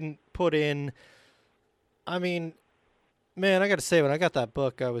who didn't put in, I mean, man, I got to say, when I got that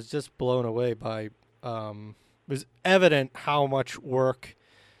book, I was just blown away by, it was evident how much work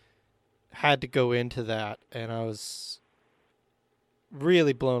had to go into that, and I was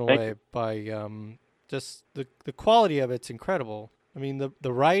really blown away by just the quality of it's incredible. I mean,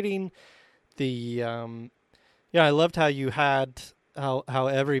 the writing, I loved how you had how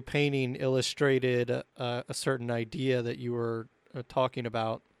every painting illustrated a certain idea that you were talking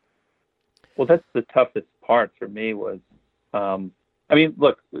about. Well, that's the toughest part for me was, I mean,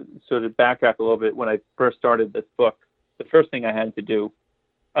 look, so to backtrack a little bit, when I first started this book, the first thing I had to do,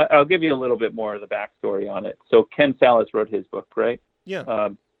 I'll give you a little bit more of the backstory on it. So Ken Salas wrote his book, right? Yeah.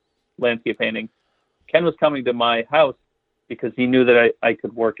 Landscape painting. Ken was coming to my house because he knew that I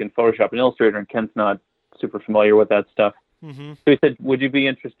could work in Photoshop and Illustrator, and Ken's not super familiar with that stuff. So he said, would you be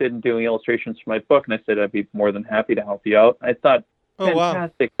interested in doing illustrations for my book? And I said, I'd be more than happy to help you out. I thought,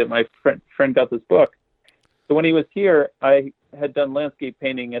 fantastic that my friend got this book. So when he was here, I had done landscape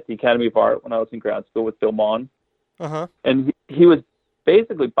painting at the Academy of Art when I was in grad school with Bill Mon. And he was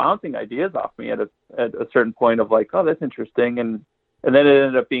basically bouncing ideas off me at a certain point of like, oh, that's interesting. And then it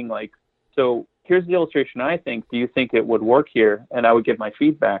ended up being like, so here's the illustration I think. Do you think it would work here? And I would get my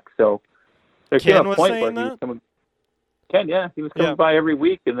feedback. So there came a point where he was coming. Ken, yeah, he was coming by every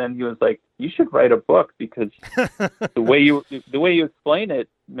week, and then he was like, "You should write a book because the way you explain it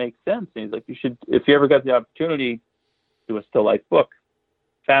makes sense." And he's like, "You should, if you ever got the opportunity, do a still life book."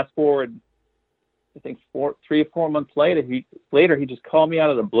 Fast forward I think 3 or 4 months later, he just called me out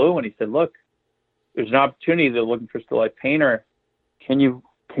of the blue and he said, "Look, there's an opportunity. They're looking for still life painter. Can you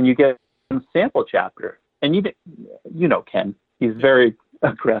get a sample chapter?" And you know Ken, he's very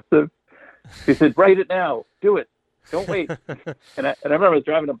aggressive. He said, "Write it now. Do it. Don't wait." And I remember I was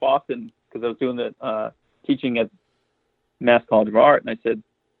driving to Boston because I was doing the teaching at Mass College of Art, and I said,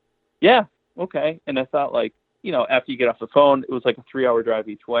 "Yeah, okay." And I thought, like, after you get off the phone, it was like a 3-hour drive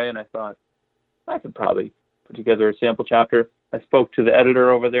each way, and I thought I could probably put together a sample chapter. I spoke to the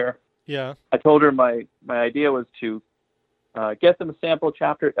editor over there. Yeah. I told her my idea was to get them a sample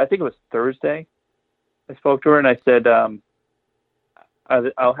chapter. I think it was Thursday. I spoke to her and I said,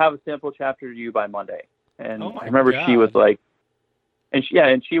 "I'll have a sample chapter to you by Monday." And I remember she was like, and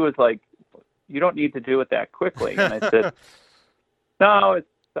she was like, "You don't need to do it that quickly." And I said, "No, it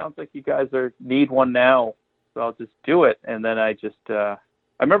sounds like you guys need one now, so I'll just do it." And then I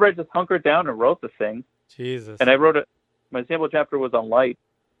remember I just hunkered down and wrote the thing. Jesus. And I wrote it. My sample chapter was on light.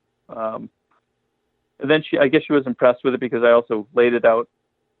 And then I guess she was impressed with it because I also laid it out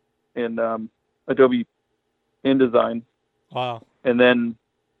in Adobe InDesign. Wow. And then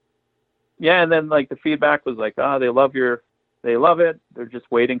like the feedback was like, they love it. They're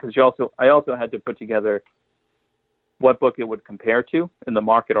just waiting because I also had to put together what book it would compare to in the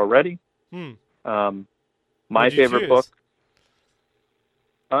market already. My favorite book.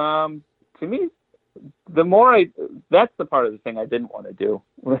 To me, that's the part of the thing I didn't want to do.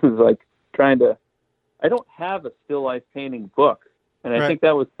 Was like I don't have a still life painting book. And I think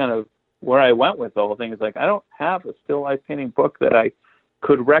that was kind of where I went with the whole thing. Is like, I don't have a still life painting book that I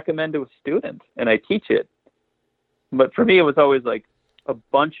could recommend to a student, and I teach it. But for me, it was always like a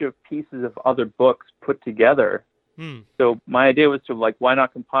bunch of pieces of other books put together. So my idea was to, like, why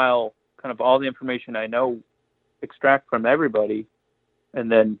not compile kind of all the information I know, extract from everybody,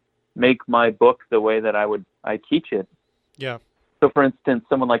 and then make my book the way that I teach it. Yeah. So, for instance,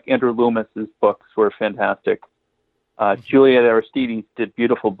 someone like Andrew Loomis's books were fantastic. Juliet Aristides did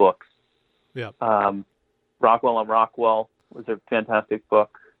beautiful books. Yeah. Rockwell and Rockwell was a fantastic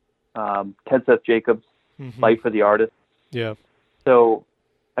book. Ted Seth Jacobs, Life of the Artist. Yeah. So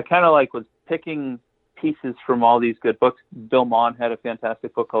I kind of was picking pieces from all these good books. Bill Maughan had a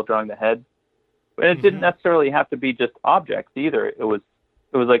fantastic book called Drawing the Head. But it didn't necessarily have to be just objects either. It was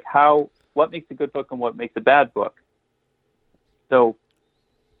like what makes a good book and what makes a bad book. So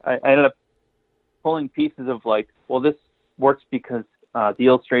I ended up pulling pieces of like, well, this works because the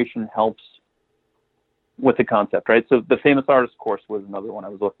illustration helps with the concept, right? So the Famous Artist course was another one I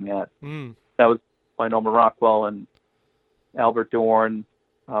was looking at. That was by Norman Rockwell and Albert Dorn,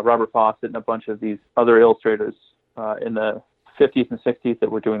 Robert Fawcett, and a bunch of these other illustrators in the 50s and 60s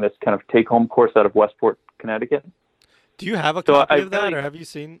that were doing this kind of take-home course out of Westport, Connecticut. Do you have a copy of that, or have you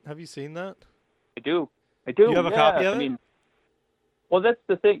seen that? I do. Do you have a copy of it? I mean, well, that's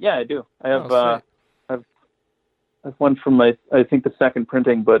the thing. Yeah, I do. I have. I've one from I think the second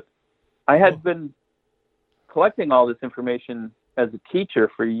printing, but I had been collecting all this information as a teacher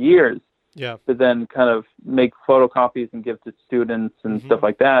for years. Yeah. To then kind of make photocopies and give to students and stuff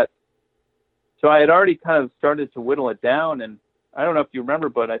like that. So I had already kind of started to whittle it down, and I don't know if you remember,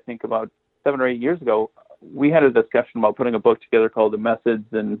 but I think about 7 or 8 years ago, we had a discussion about putting a book together called The Methods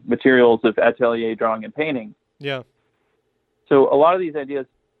and Materials of Atelier Drawing and Painting. Yeah. So a lot of these ideas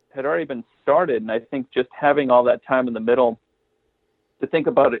had already been started, and I think just having all that time in the middle to think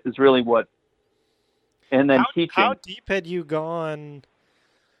about it is really what, and then teaching. How deep had you gone,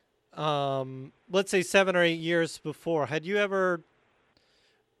 let's say 7 or 8 years before? Had you ever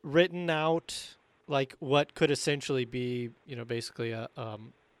written out like what could essentially be, basically a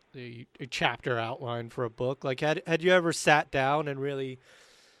chapter outline for a book? Like, had you ever sat down and really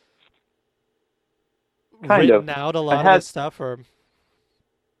written out a lot of this stuff? Or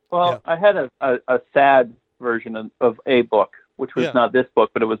I had a sad version of a book, which was not this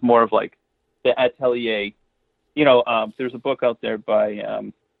book, but it was more of like the atelier. There's a book out there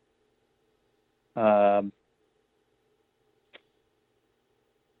by oh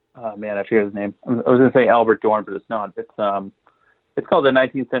man, I forget his name. I was going to say Albert Dorn, but it's not. It's called The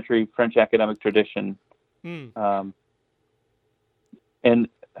 19th Century French Academic Tradition. And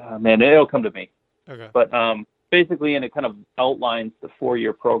man, it'll come to me. Okay. But basically, and it kind of outlines the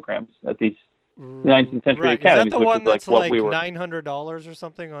 4-year programs at these 19th century academies. Is that the one that's like we were. $900 or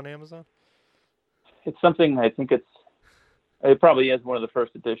something on Amazon? It's something, I think it probably is one of the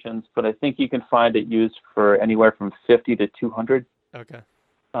first editions, but I think you can find it used for anywhere from $50 to $200. Okay.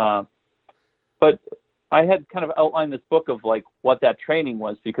 But I had kind of outlined this book of like what that training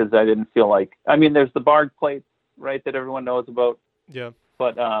was, because I didn't feel like, I mean, there's the barred plates, right, that everyone knows about. Yeah.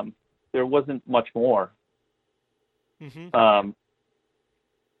 But there wasn't much more. Mm-hmm.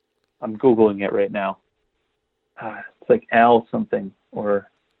 I'm Googling it right now. It's like Al something, or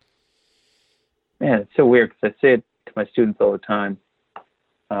man, it's so weird because I say it to my students all the time.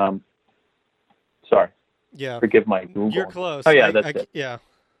 Sorry. Yeah. Forgive my Google. You're close. Oh yeah, that's it. Yeah.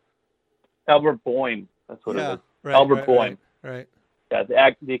 Albert Boym. That's what it was. Right, Albert Boym. Right.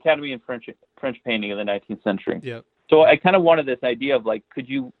 Yeah, the Academy in French painting in the 19th century. Yeah. So I kind of wanted this idea of like, could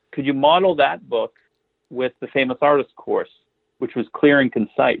you model that book with the famous artist course, which was clear and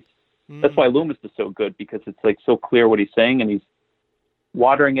concise. That's why Loomis is so good, because it's like so clear what he's saying, and he's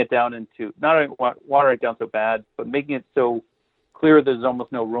watering it down into, not watering it down so bad, but making it so clear there's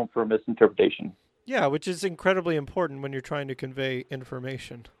almost no room for misinterpretation. Yeah, which is incredibly important when you're trying to convey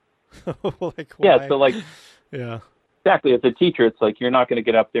information. Like, yeah, why? so like, yeah, exactly. As a teacher, it's like you're not going to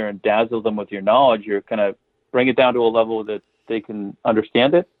get up there and dazzle them with your knowledge. You're going to bring it down to a level that they can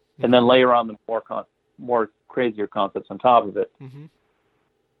understand it, and then layer on the more crazier concepts on top of it. Mm-hmm.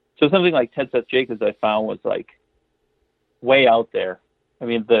 So something like Ted Seth Jacobs I found was like way out there. I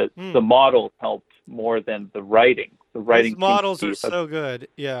mean, the models helped more than the writing. The writing. His models are so good.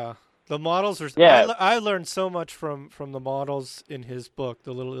 Yeah. The models are. Yeah. I learned so much from the models in his book,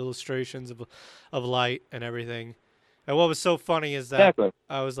 the little illustrations of light and everything. And what was so funny is that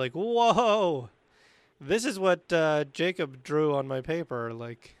I was like, "Whoa, this is what Jacob drew on my paper."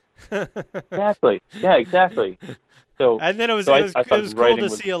 Like. Exactly. Yeah. Exactly. So. And then it was cool to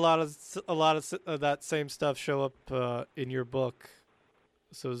see a lot of that same stuff show up in your book.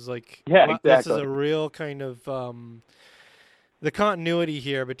 So it was like, this is a real kind of the continuity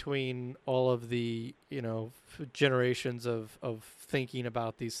here between all of the, generations of thinking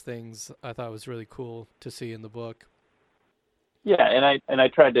about these things. I thought was really cool to see in the book. Yeah, and I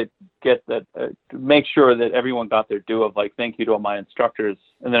tried to get that, to make sure that everyone got their due of like, thank you to all my instructors,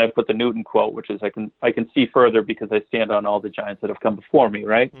 and then I put the Newton quote, which is I can see further because I stand on all the giants that have come before me,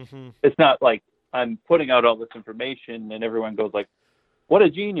 right? Mm-hmm. It's not like I'm putting out all this information and everyone goes like, what a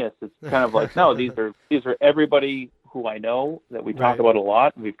genius. It's kind of like, no, these are everybody who I know that we talk about a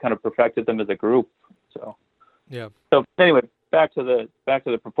lot, and we've kind of perfected them as a group. So yeah. So anyway, back to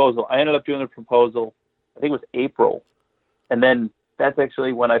the proposal. I ended up doing the proposal. I think it was April. And then that's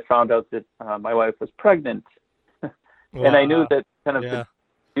actually when I found out that my wife was pregnant. And I knew that kind of the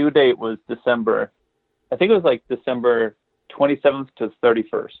due date was December. I think it was like December 27th to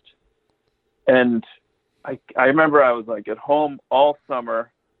 31st. And I remember I was like at home all summer,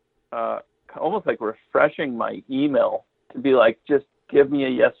 almost like refreshing my email to be like, just give me a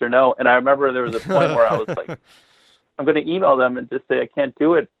yes or no. And I remember there was a point where I was like, I'm going to email them and just say I can't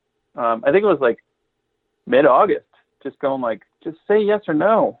do it. I think it was like mid-August. Just going like, just say yes or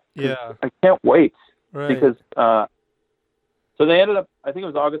no. Yeah. I can't wait. Right. Because, so they ended up, I think it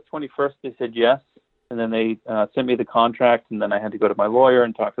was August 21st, they said yes. And then they sent me the contract, and then I had to go to my lawyer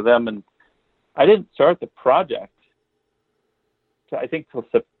and talk to them. And I didn't start the project, I think, till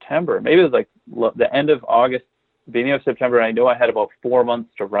September. Maybe it was like the end of August, beginning of September. I knew I had about 4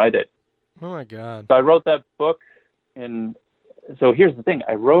 months to write it. Oh my God. So I wrote that book. And so here's the thing.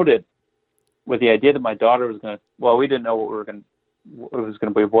 I wrote it with the idea that my daughter was going to, well, we didn't know what it was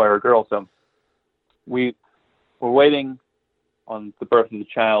going to be, a boy or a girl. So we were waiting on the birth of the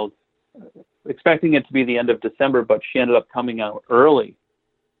child, expecting it to be the end of December, but she ended up coming out early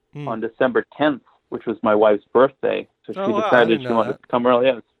on December 10th, which was my wife's birthday. So she decided she wanted to come early.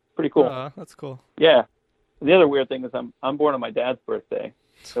 Yeah, it's pretty cool. That's cool. Yeah. And the other weird thing is I'm born on my dad's birthday.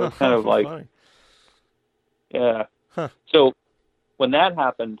 So it's kind of like, funny. Yeah. Huh. So when that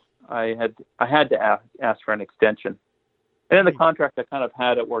happened, I had to ask for an extension. And in the contract, I kind of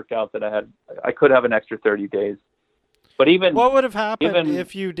had it worked out that I could have an extra 30 days. But even what would have happened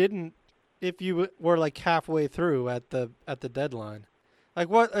if you were like halfway through at the deadline? Like,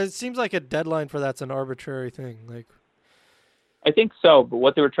 what? It seems like a deadline for that's an arbitrary thing. Like, I think so. But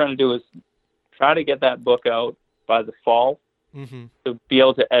what they were trying to do is try to get that book out by the fall, to be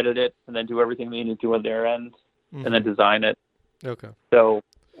able to edit it and then do everything they need to do on their end, and then design it. Okay. So,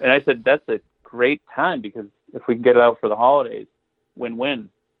 and I said, that's a great time, because if we can get it out for the holidays, win-win.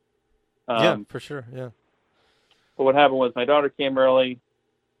 Yeah, for sure. Yeah. But what happened was my daughter came early.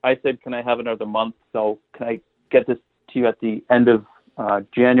 I said, can I have another month? So can I get this to you at the end of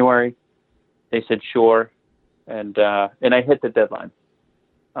January? They said, sure. And I hit the deadline.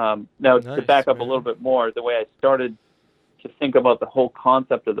 Now, to back up a little bit more, the way I started to think about the whole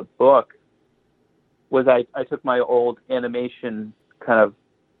concept of the book was I took my old animation kind of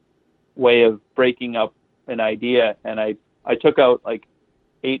way of breaking up an idea, and I took out like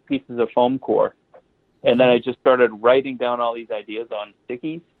 8 pieces of foam core, and then I just started writing down all these ideas on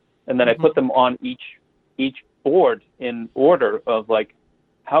stickies, and then I put them on each board in order of like,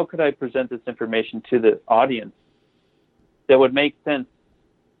 how could I present this information to the audience that would make sense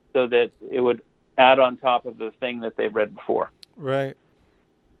so that it would add on top of the thing that they've read before. Right.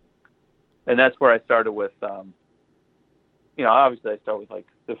 And that's where I started with, obviously I start with like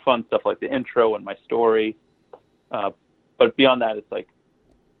the fun stuff like the intro and my story. But beyond that, it's like,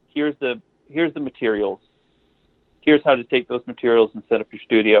 here's the materials. Here's how to take those materials and set up your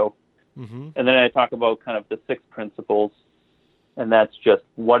studio. Mm-hmm. And then I talk about kind of the 6 principles. And that's just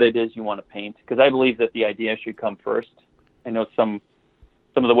what it is you want to paint. Because I believe that the idea should come first. I know some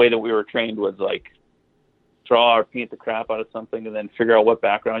of the way that we were trained was like draw or paint the crap out of something and then figure out what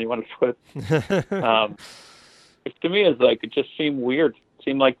background you want to put. Which to me is like, it just seemed weird. It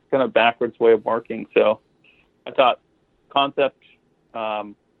seemed like kind of backwards way of working. So I thought concept,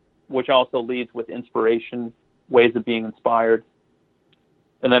 which also leads with inspiration, ways of being inspired.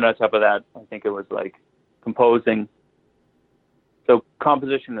 And then on top of that, I think it was like composing. So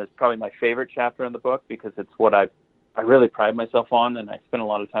composition is probably my favorite chapter in the book because it's what I really pride myself on, and I spend a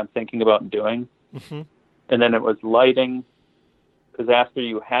lot of time thinking about and doing. Mm-hmm. And then it was lighting, because after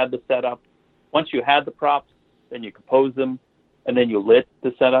you had the setup, once you had the props, then you composed them, and then you lit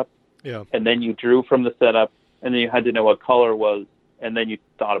the setup, and then you drew from the setup, and then you had to know what color was, and then you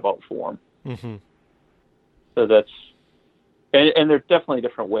thought about form. Mm-hmm. So that's, and there's definitely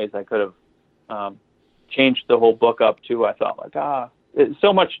different ways I could have changed the whole book up too. I thought like,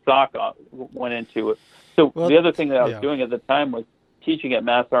 so much thought went into it. So the other thing that I was doing at the time was teaching at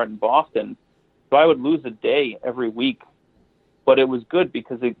Mass Art in Boston. So I would lose a day every week, but it was good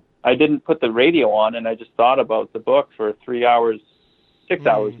because I didn't put the radio on, and I just thought about the book for 3 hours, 6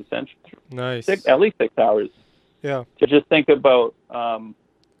 hours essentially. Nice. At least 6 hours. Yeah. To just think about, am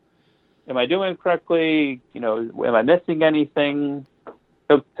I doing it correctly? Am I missing anything?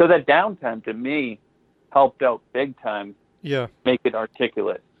 So that downtime to me helped out big time. Yeah. Make it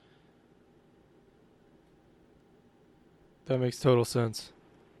articulate. That makes total sense.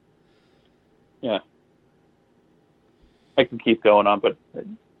 Yeah. I can keep going on, but,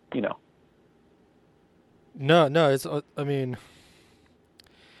 No, it's, I mean,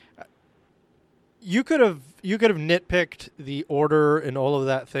 you could have nitpicked the order and all of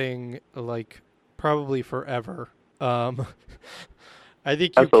that thing, like, probably forever. I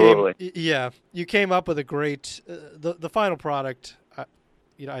think you came up with a great, the final product, I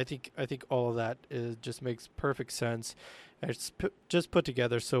think all of that just makes perfect sense. It's just put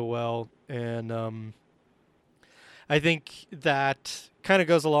together so well, and I think that kind of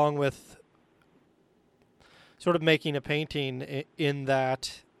goes along with sort of making a painting in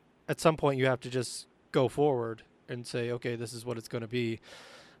that at some point you have to just go forward and say, okay, this is what it's going to be,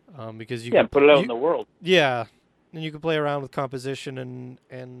 because you can put it out in the world. Yeah, and you can play around with composition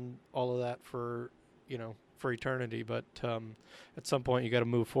and all of that for eternity, but at some point you got to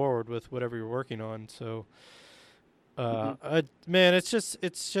move forward with whatever you're working on. So. Man, it's just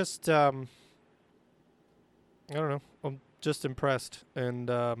I don't know. I'm just impressed,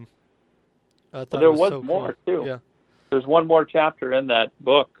 and I thought there it was was so more cool. too. Yeah, there's one more chapter in that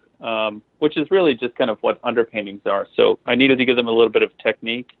book, which is really just kind of what underpaintings are. So I needed to give them a little bit of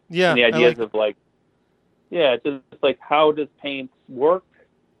technique. Yeah, and the ideas of like, just like how does paint work?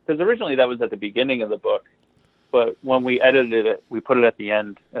 Because originally that was at the beginning of the book, but when we edited it, we put it at the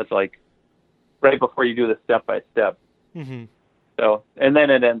end as like right before you do the step by step. Mm-hmm. So, and then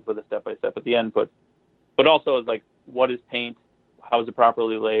it ends with a step by step at the end. But also it's like, what is paint? How is it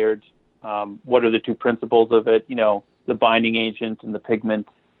properly layered? What are the 2 principles of it? The binding agent and the pigment,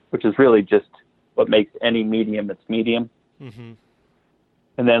 which is really just what makes any medium its medium. Mm-hmm.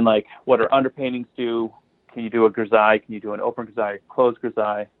 And then like, what are underpaintings do? Can you do a grisaille? Can you do an open grisaille, closed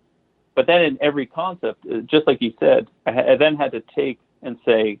grisaille? But then in every concept, just like you said, I then had to take and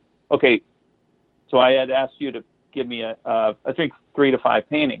say, okay, so I had asked you to give me I think 3 to 5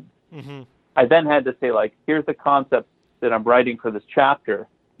 paintings. Mm-hmm. I then had to say, like, here's the concept that I'm writing for this chapter.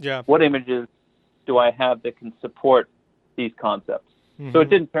 Yeah. What images do I have that can support these concepts? Mm-hmm. So it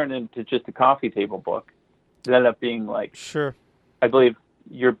didn't turn into just a coffee table book. It ended up being like, sure. I believe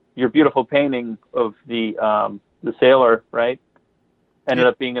your beautiful painting of the sailor, right, ended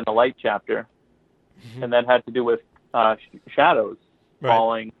up being in the light chapter, and that had to do with shadows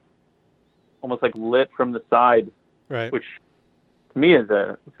falling, almost like lit from the side, which to me is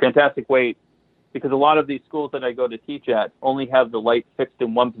a fantastic way, because a lot of these schools that I go to teach at only have the light fixed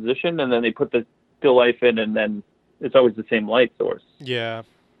in one position, and then they put the still life in, and then it's always the same light source. Yeah.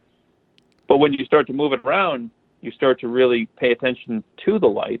 But when you start to move it around, you start to really pay attention to the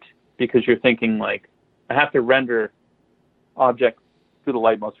light, because you're thinking like, I have to render objects to the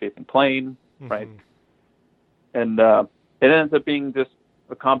light most facing plane, right? Mm-hmm. And it ends up being just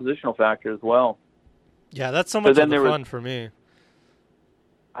a compositional factor as well. Yeah, that's so much of the fun for me.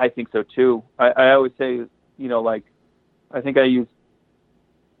 I think so too. I always say, like, I think it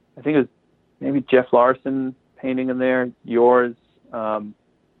was maybe Jeff Larson painting in there, yours,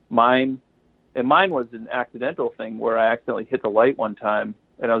 mine. And mine was an accidental thing where I accidentally hit the light one time,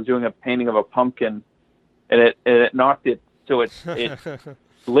 and I was doing a painting of a pumpkin, and it knocked it, so it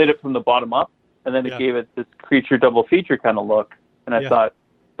lit it from the bottom up, and then it gave it this creature double feature kind of look. And I thought,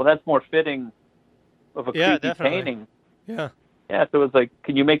 well, that's more fitting of a creepy painting. Yeah. Yeah, so it was like,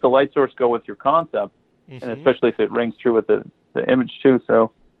 can you make the light source go with your concept? Mm-hmm. And especially if it rings true with the image too.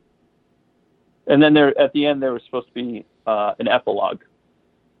 So, and then at the end there was supposed to be an epilogue.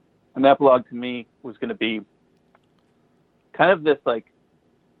 An epilogue to me was going to be kind of this like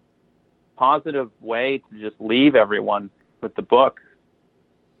positive way to just leave everyone with the book.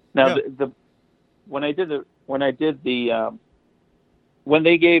 Now, when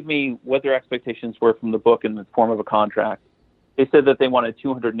they gave me what their expectations were from the book in the form of a contract, they said that they wanted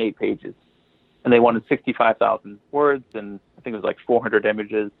 208 pages, and they wanted 65,000 words, and I think it was like 400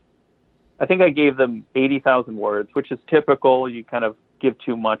 images. I think I gave them 80,000 words, which is typical. You kind of give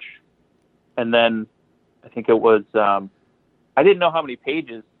too much. And then I think it was, I didn't know how many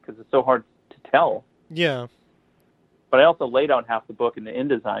pages because it's so hard to tell. Yeah. But I also laid out half the book in the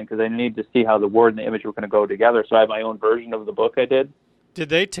InDesign because I needed to see how the word and the image were going to go together. So I have my own version of the book I did. Did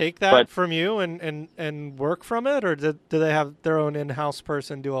they take that from you and work from it, or do they have their own in-house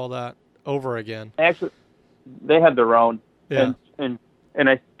person do all that over again? Actually, they had their own. Yeah. And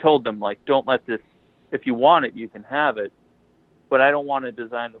I told them, like, don't let this, if you want it, you can have it, but I don't want to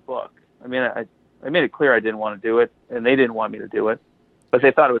design the book. I mean, I made it clear I didn't want to do it, and they didn't want me to do it. But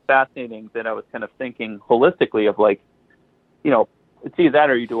they thought it was fascinating that I was kind of thinking holistically of, like, it's either that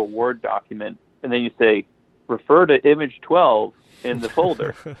or you do a Word document, and then you say, refer to image 12 in the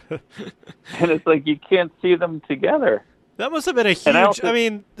folder. And it's like, you can't see them together. That must have been a huge, I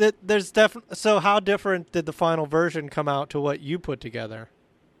mean, there's definitely, so how different did the final version come out to what you put together?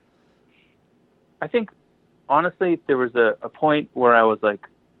 I think, honestly, there was a point where I was like,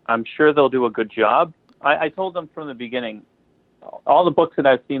 I'm sure they'll do a good job. I told them from the beginning, all the books that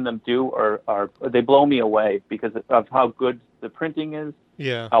I've seen them do they blow me away because of how good the printing is,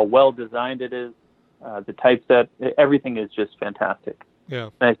 how well designed it is, the typeset, everything is just fantastic. Yeah.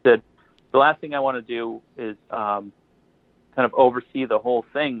 And I said, the last thing I want to do is kind of oversee the whole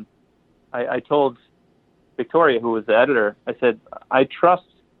thing. I told Victoria, who was the editor, I said, I trust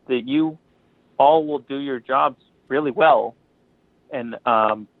that you all will do your jobs really well, and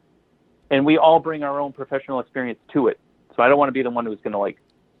we all bring our own professional experience to it. So I don't want to be the one who's going to like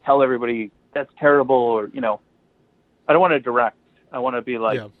tell everybody that's terrible, or I don't want to direct. I want to be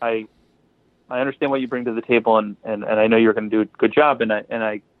like, I understand what you bring to the table, and I know you're going to do a good job,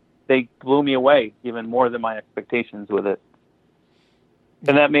 and they blew me away even more than my expectations with it.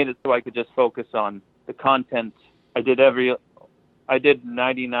 And that made it so I could just focus on the content. I did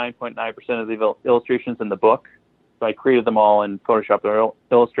 99.9% of the illustrations in the book. So I created them all in Photoshop or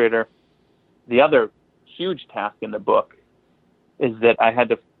Illustrator. The other huge task in the book is that I had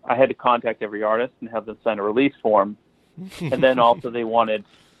to contact every artist and have them sign a release form. And then also they wanted,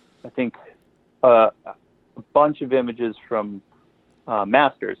 I think, a bunch of images from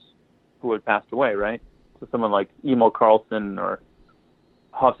masters who had passed away, right? So someone like Emil Carlson or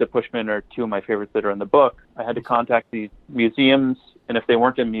Hafsa Pushman are two of my favorites that are in the book. I had to contact these museums, and if they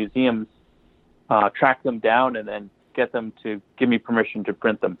weren't in museums, track them down and then get them to give me permission to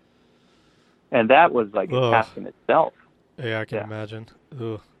print them. And that was like a task in itself. Yeah, I can imagine.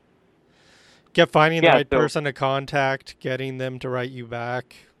 Ugh. Kept finding the right person to contact, getting them to write you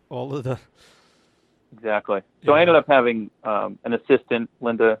back, all of the... Exactly. So I ended up having an assistant,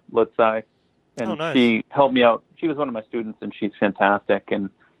 Linda Lutzai, and she helped me out. She was one of my students, and she's fantastic. And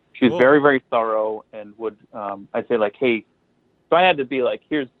she was very, very thorough, and would I'd say like, hey, so I had to be like,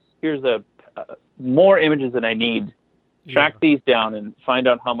 here's more images than I need. Track these down and find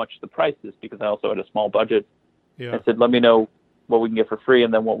out how much the price is, because I also had a small budget. I said, let me know what we can get for free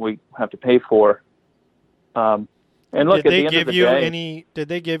and then what we have to pay for. And look, did they give you any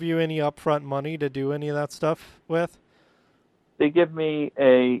upfront money to do any of that stuff with? They give me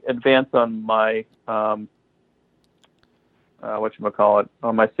a advance on my on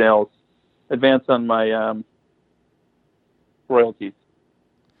my sales, advance on my royalties.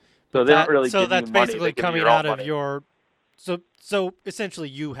 So they don't really. So give that's you money. basically coming out of your. So essentially,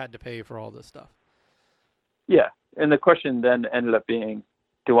 you had to pay for all this stuff. Yeah, and the question then ended up being,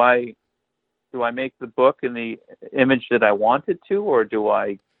 do I do I make the book in the image that I want it to, or do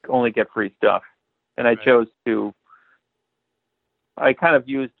I only get free stuff? And I chose to. I kind of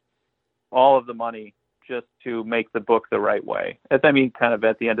used all of the money just to make the book the right way. I mean, kind of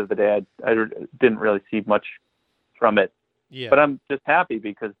at the end of the day, I didn't really see much from it. Yeah. But I'm just happy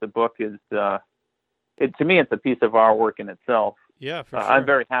because the book is, to me, it's a piece of artwork in itself. Yeah, for sure. I'm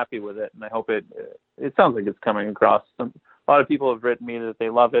very happy with it, and I hope it sounds like it's coming across. A lot of people have written me that they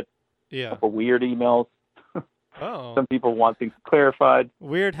love it. Yeah. A couple weird emails. Oh. Some people want things clarified.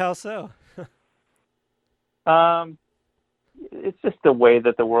 Weird, how so? It's just the way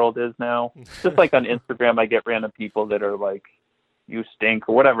that the world is now. Just like on Instagram, I get random people that are like, "You stink"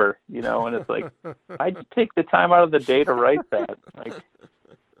 or whatever, and it's like, I take the time out of the day to write that. Like,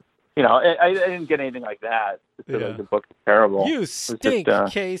 I didn't get anything like that. Like the book is terrible. You stink,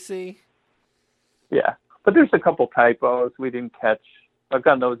 Casey. Yeah, but there's a couple typos we didn't catch. I've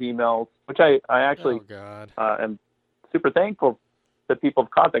gotten those emails, which I actually am super thankful that people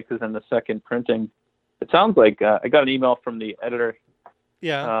have caught that, because in the second printing, it sounds like I got an email from the editor.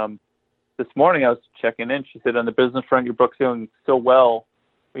 Yeah. This morning I was checking in. She said, on the business front, your book's doing so well,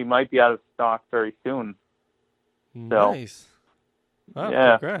 we might be out of stock very soon. Nice. Oh,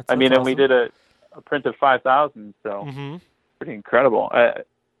 yeah. Congrats. I mean, That's and we did a print of 5,000, so pretty incredible.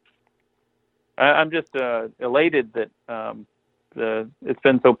 I'm just elated that it's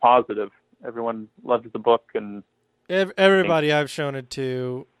been so positive. Everyone loves the book, and everybody I've shown it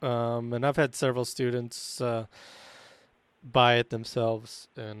to, and I've had several students buy it themselves,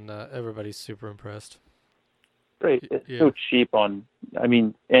 and everybody's super impressed. Great. It's so cheap on,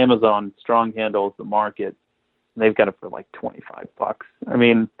 Amazon strong handles the market. And they've got it for like $25. I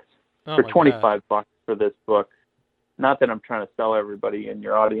mean, for $25 for this book, not that I'm trying to sell everybody in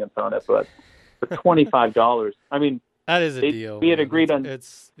your audience on it, but for $25, I mean, that is a deal. We had agreed on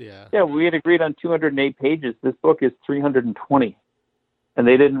we had agreed on 208 pages. This book is 320, and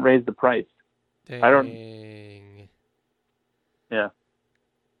they didn't raise the price. Dang. Yeah.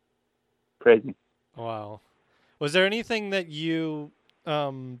 Crazy. Wow. Was there anything that you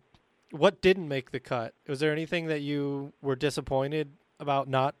what didn't make the cut? Was there anything that you were disappointed about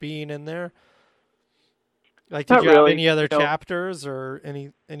not being in there? Like, did you have any other chapters or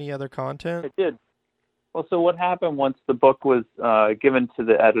any other content? It did. Well, so what happened once the book was given to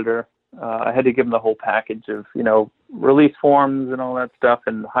the editor, I had to give him the whole package of, release forms and all that stuff,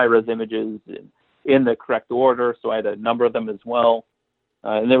 and high-res images in the correct order. So I had to number them as well.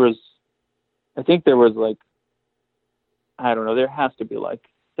 And I think there was like, I don't know, there has to be like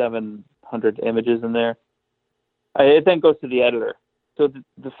 700 images in there. It then goes to the editor. So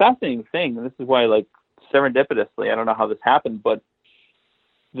the fascinating thing, and this is why, like, serendipitously, I don't know how this happened, but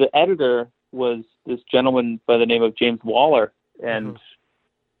the editor was this gentleman by the name of James Waller, and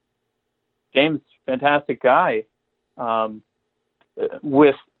James, fantastic guy.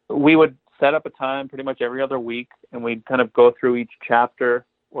 We would set up a time pretty much every other week, and we'd kind of go through each chapter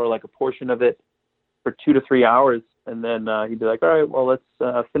or like a portion of it for 2 to 3 hours, and then he'd be like, all right, well, let's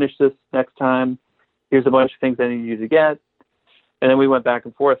finish this next time. Here's a bunch of things I need you to get. And then we went back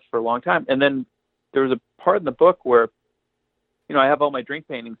and forth for a long time. And then there was a part in the book where, I have all my drink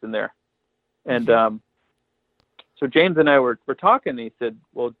paintings in there. And so James and I were talking, and he said,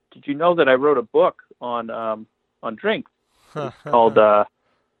 well, did you know that I wrote a book on drinks? It's called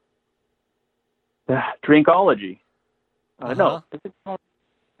Drinkology. No,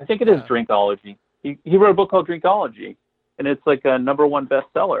 I think it is Drinkology. He wrote a book called Drinkology, and it's like a #1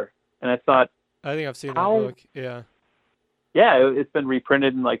 bestseller. And I thought, I think I've seen that book. Yeah. Yeah, it's been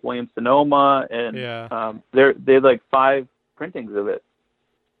reprinted in like Williams-Sonoma, and they had like 5 printings of it.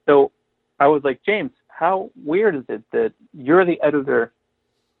 So I was like, James, how weird is it that you're the editor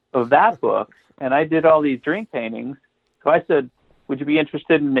of that book, and I did all these drink paintings? So I said, would you be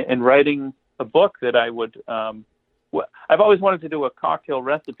interested in writing a book that I would? I've always wanted to do a cocktail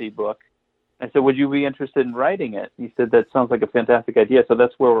recipe book. I said, would you be interested in writing it? He said, that sounds like a fantastic idea. So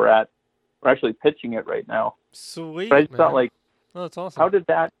that's where we're at. We're actually pitching it right now. Sweet. But I just thought, like, oh, that's awesome. How did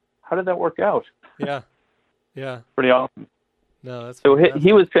that work out? Yeah. Pretty awesome. No, that's so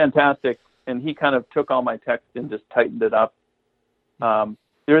he was fantastic, and he kind of took all my text and just tightened it up. And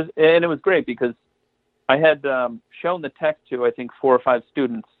it was great because I had shown the text to, I think, 4 or 5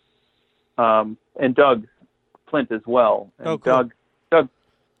 students, and Doug Flint as well. And cool.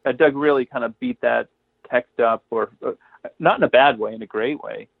 Doug really kind of beat that text up, or not in a bad way, in a great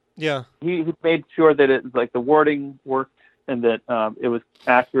way. Yeah. He made sure that it, like, the wording worked and that it was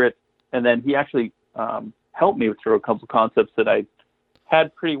accurate. And then he actually helped me through a couple of concepts that I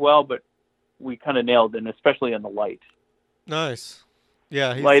had pretty well, but we kind of nailed in, especially in the light. Nice.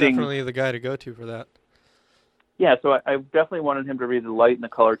 Yeah, he's lighting. definitely the guy to go to for that. Yeah, so I definitely wanted him to read the light and the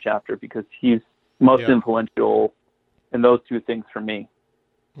color chapter because he's most influential in those two things for me.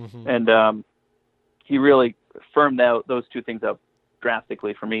 Mm-hmm. And he really firmed out those two things up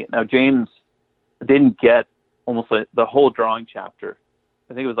drastically for me. Now, James didn't get almost the whole drawing chapter.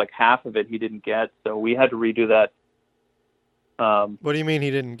 I think it was like half of it he didn't get, so we had to redo that. What do you mean he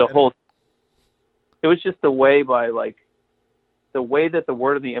didn't the get whole? it? It was just the way the way that the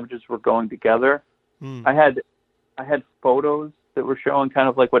word and the images were going together. I had photos that were showing kind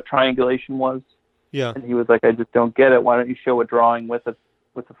of like what triangulation was. Yeah. And he was like, I just don't get it. Why don't you show a drawing with the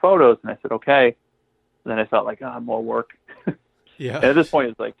photos? And I said, okay. And then I felt like, more work. Yeah. And at this point,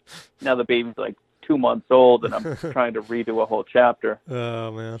 it's like, now the baby's like 2 months old, and I'm trying to redo a whole chapter.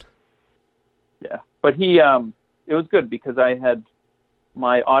 Oh, man. Yeah. But he, it was good because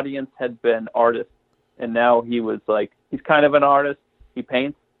my audience had been artists, and now he was like, he's kind of an artist. He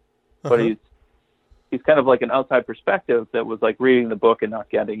paints, but he's kind of like an outside perspective that was like reading the book and not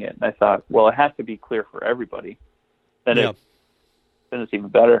getting it. And I thought, well, it has to be clear for everybody. Then it's even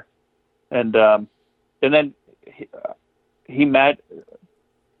better. And then he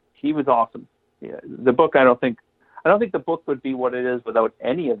was awesome. Yeah, the book, I don't think the book would be what it is without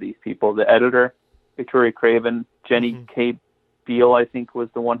any of these people. The editor, Victoria Craven, Jenny Kate Beale, I think, was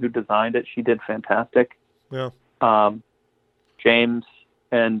the one who designed it. She did fantastic. Yeah. James,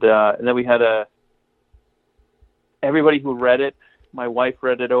 and then we had everybody who read it. My wife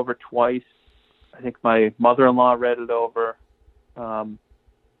read it over twice. I think my mother-in-law read it over.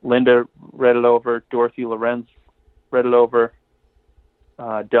 Linda read it over. Dorothy Lorenz read it over.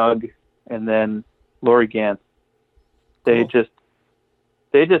 Doug, and then Lori Gantz. They just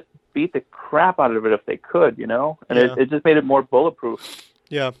beat the crap out of it if they could, and it just made it more bulletproof.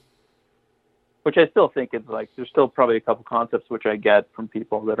 Yeah. Which I still think is like, there's still probably a couple concepts which I get from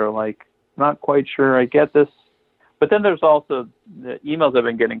people that are like, not quite sure I get this. But then there's also the emails I've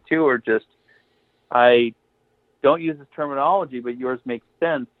been getting too are just, I don't use this terminology, but yours makes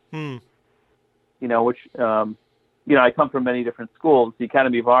sense. Which, I come from many different schools. The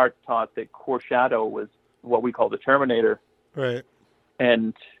Academy of Art taught that core shadow was what we call the Terminator. Right.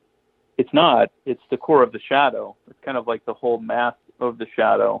 And it's not. It's the core of the shadow. It's kind of like the whole mass of the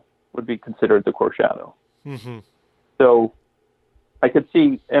shadow would be considered the core shadow. Mm-hmm. So I could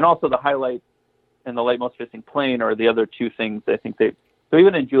see, and also the highlight and the light most facing plane are the other two things I think so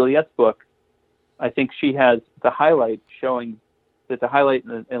even in Juliet's book, I think she has the highlight showing that the highlight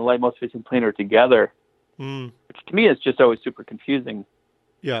and light most facing plane are together, which to me is just always super confusing.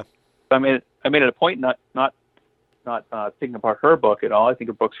 Yeah. I made it a point not thinking about her book at all. I think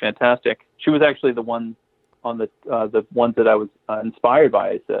her book's fantastic. She was actually the one on the ones that I was inspired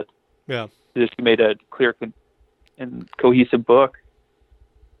by. I said, yeah, she made a clear and cohesive book.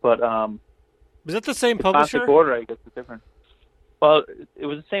 But was that the same the publisher? Classic order, I guess, is different. Well, it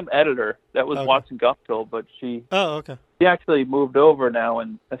was the same editor. That was Watson Guptill, but she actually moved over now,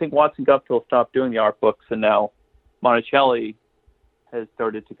 and I think Watson Guptill stopped doing the art books, and now Monticelli has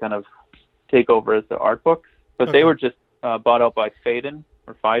started to kind of take over as the art books. But they were just bought out by Phaidon.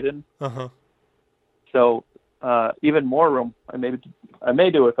 So even more room. I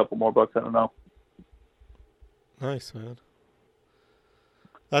may do a couple more books. I don't know. Nice, man.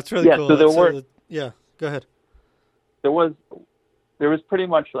 That's really cool. So go ahead. There was pretty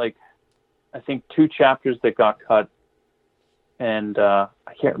much like, I think 2 chapters that got cut, and I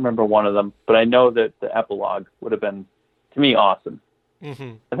can't remember one of them, but I know that the epilogue would have been, to me, awesome.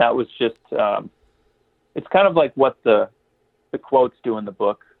 Mm-hmm. And that was just, it's kind of like what the quotes do in the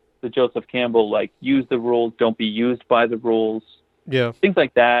book. The Joseph Campbell, like, use the rules, don't be used by the rules. Yeah. Things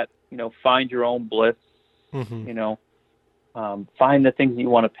like that, find your own bliss, find the things that you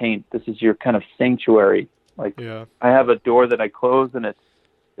want to paint. This is your kind of sanctuary. Like, I have a door that I close, and it's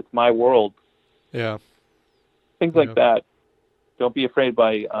my world. Yeah. Things like that. Don't be afraid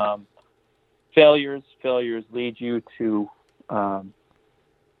by failures. Failures lead you to,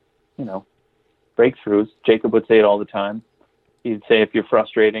 breakthroughs. Jacob would say it all the time. He'd say, if you're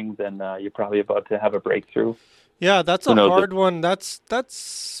frustrating, then you're probably about to have a breakthrough. Yeah, that's a hard one.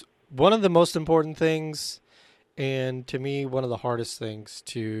 That's one of the most important things, and to me, one of the hardest things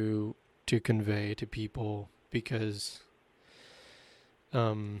to convey to people, because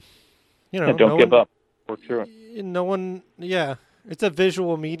don't give up. For sure. No one, it's a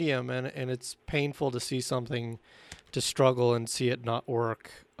visual medium, and it's painful to see something, to struggle and see it not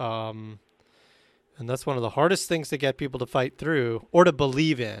work. And that's one of the hardest things to get people to fight through, or to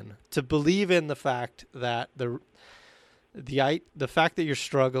believe in the fact that the fact that you're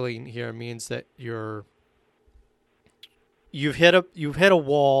struggling here means that you're you've hit a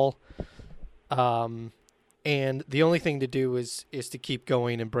wall, and the only thing to do is to keep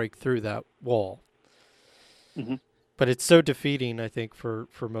going and break through that wall. Mm-hmm. But it's so defeating, I think, for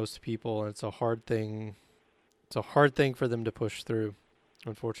most people, and it's a hard thing. It's a hard thing for them to push through,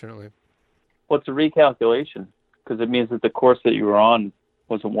 unfortunately. Well, it's a recalculation because it means that the course that you were on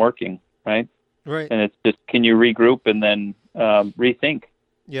wasn't working, right? Right. And it's just, can you regroup and then rethink?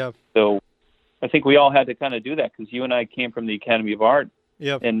 Yeah. So I think we all had to kind of do that because you and I came from the Academy of Art.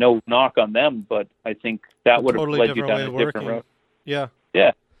 Yeah. And no knock on them, but I think that would have totally led you down a different road. Yeah.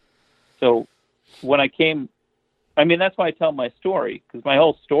 Yeah. So when I came, I mean, that's why I tell my story, because my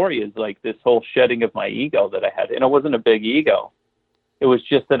whole story is like this whole shedding of my ego that I had. And it wasn't a big ego. It was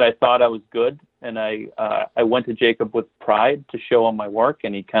just that I thought I was good. And I went to Jacob with pride to show him my work.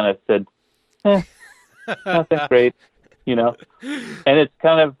 And he kind of said, nothing great, you know. And it's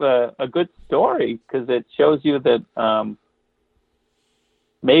kind of a good story because it shows you that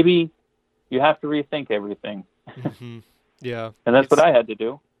maybe you have to rethink everything. Mm-hmm. Yeah. And that's what I had to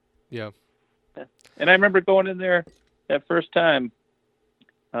do. Yeah. And I remember going in there that first time,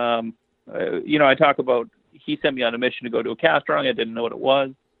 I talk about, he sent me on a mission to go to a cast drawing. I didn't know what it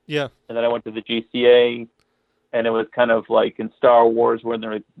was. Yeah. And then I went to the GCA, and it was kind of like in Star Wars where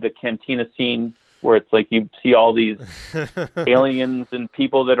there's the cantina scene where it's like you see all these aliens and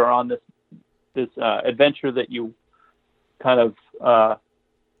people that are on this adventure that you kind of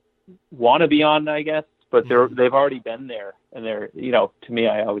want to be on, I guess, but they've already been there, and they're, to me,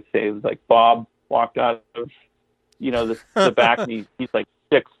 I always say it was like Bob walked out of, the back, and he's like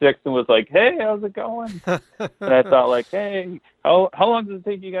 6'6" and was like, "Hey, how's it going?" And I thought like, "Hey, how long does it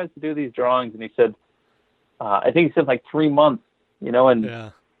take you guys to do these drawings?" And he said, I think he said like 3 months,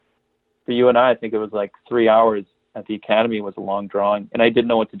 and for you and I think it was like 3 hours at the Academy was a long drawing, and I didn't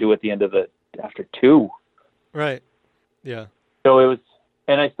know what to do at the end of it after 2. Right. Yeah. So it was.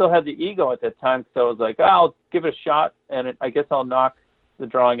 And I still had the ego at that time, so I was like, I'll give it a shot, and I guess I'll knock the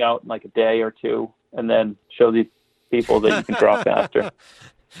drawing out in like a day or two, and then show these people that you can draw faster.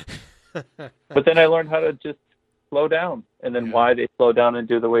 But then I learned how to just slow down, and then why they slow down and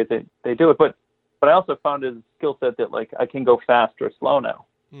do the way they do it. But I also found a skill set that like I can go fast or slow now.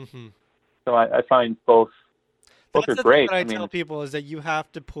 Mm-hmm. So I find both are great. What I tell people is that you have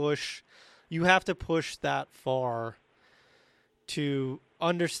to push that far to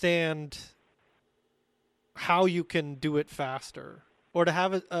understand how you can do it faster, or to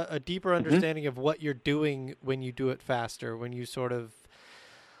have a deeper understanding of what you're doing when you do it faster, when you sort of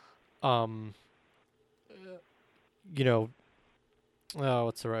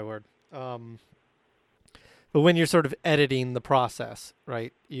what's the right word, but when you're sort of editing the process,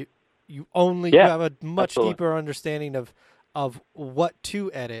 right, you have a much deeper understanding of what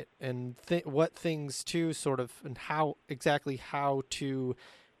to edit and what things to sort of, and how to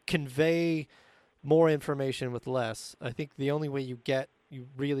convey more information with less. I think the only way you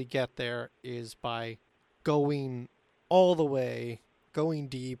really get there is by going all the way, going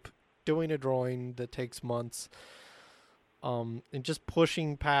deep, doing a drawing that takes months, and just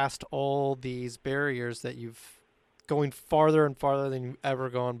pushing past all these barriers that going farther and farther than you've ever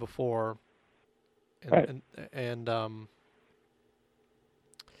gone before.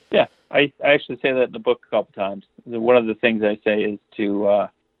 Yeah, I actually say that in the book a couple times. One of the things I say is to,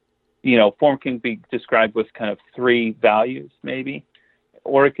 form can be described with kind of 3 values, maybe,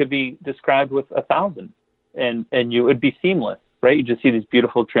 or it could be described with 1,000, and it would be seamless, right? You just see these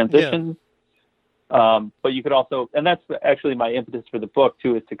beautiful transitions. Yeah. But you could also, and that's actually my impetus for the book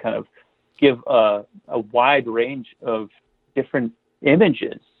too, is to kind of give a wide range of different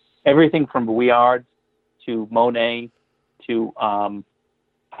images, everything from Vuillard to Monet to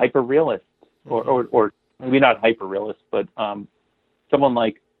hyper-realist, or maybe not hyper-realist, but someone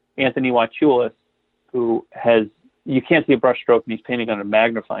like Anthony Wachulis, who you can't see a brush stroke and he's painting on a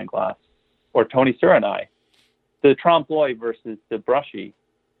magnifying glass, or Tony Surinai. The trompe-l'oeil versus the brushy,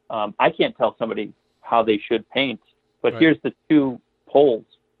 I can't tell somebody how they should paint, but here's the 2 poles.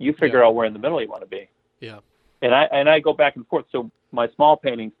 You figure out where in the middle you want to be. Yeah. And I go back and forth. So my small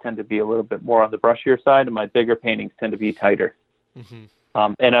paintings tend to be a little bit more on the brushier side, and my bigger paintings tend to be tighter. Mm-hmm.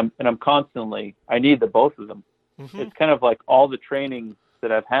 And I'm constantly, I need the both of them. Mm-hmm. It's kind of like all the training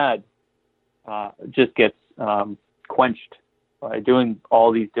that I've had just gets quenched by doing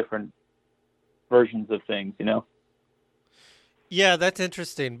all these different versions of things, Yeah, that's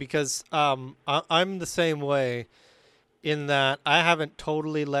interesting because I'm the same way, in that I haven't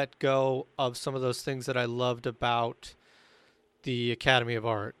totally let go of some of those things that I loved about the Academy of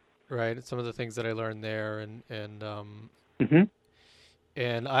Art, right? Some of the things that I learned there, and mm-hmm.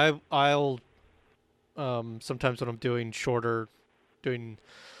 and I'll Sometimes when I'm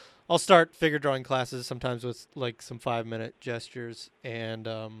I'll start figure drawing classes sometimes with like some 5-minute gestures, and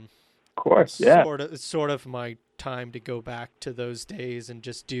Of course, yeah. it's sort of my time to go back to those days and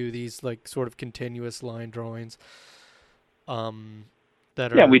just do these like sort of continuous line drawings. Um,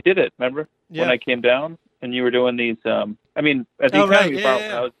 that Yeah, are we did it. Remember when yeah. I came down and you were doing these? I mean, at the Oh right, Academy of yeah, Art yeah,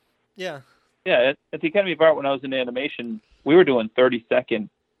 when yeah. I was Yeah. at the Academy of Art when I was in animation, we were doing 30-second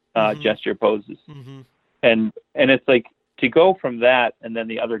Mhm. gesture poses, Mhm. and it's like to go from that and then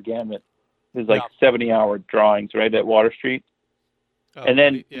the other gamut is like Yeah. 70-hour drawings right at Water Street, Oh, and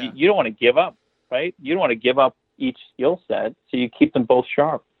then yeah. you don't want to give up, right? You don't want to give up each skill set, so you keep them both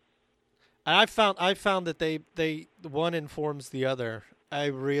sharp. I found that they one informs the other. I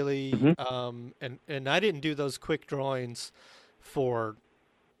really Hmm. and I didn't do those quick drawings for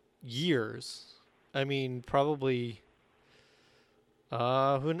years. I mean, probably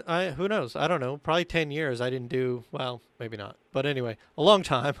who knows? I don't know. Probably 10 years I didn't do, well, maybe not. But anyway, a long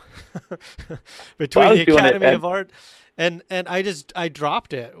time Well, I between was the doing it Academy at of Art and I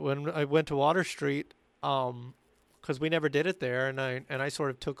dropped it when I went to Water Street cuz we never did it there, and I sort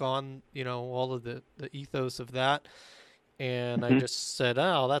of took on, all of the ethos of that, and I mhm. just said,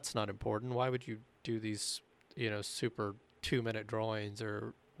 "Oh, that's not important. Why would you do these, super 2-minute drawings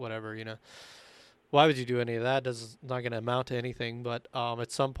or whatever. Why would you do any of that? Does not going to amount to anything." But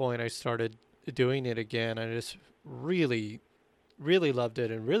at some point, I started doing it again. I just really, really loved it,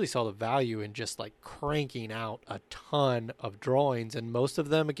 and really saw the value in just like cranking out a ton of drawings. And most of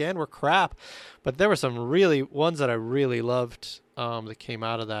them, again, were crap, but there were some really ones that I really loved that came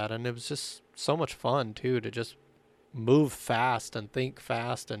out of that, and it was just so much fun too to just move fast and think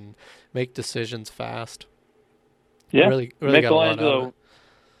fast and make decisions fast. Yeah, Really, really got a lot out of it. Michelangelo.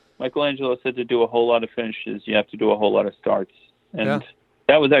 Michelangelo said to do a whole lot of finishes, you have to do a whole lot of starts. Yeah. And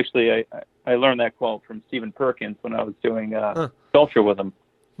that was actually, I learned that quote from Stephen Perkins when I was doing Huh. sculpture with him.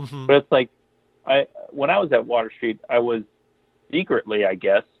 Hmm. But it's like, when I was at Water Street, I was secretly, I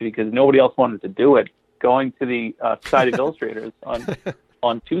guess, because nobody else wanted to do it, going to the Society of Illustrators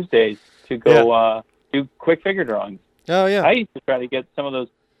on Tuesdays to Yeah. go do quick figure drawings. Oh yeah. I used to try to get some of those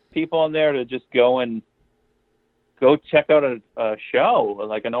people in there to just go check out a show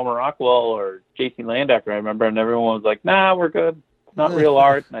like an Omar Rockwell or J.C. Landecker. I remember, and everyone was like, "Nah, we're good. It's not real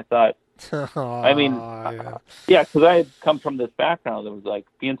art." And I thought, I mean, Oh yeah. yeah, because I had come from this background that was like,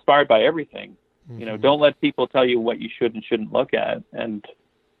 be inspired by everything. Hmm. Don't let people tell you what you should and shouldn't look at. And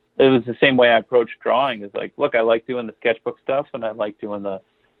it was the same way I approached drawing. Is like, look, I like doing the sketchbook stuff, and I like doing the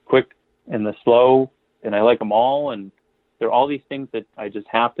quick and the slow, and I like them all. And there are all these things that I just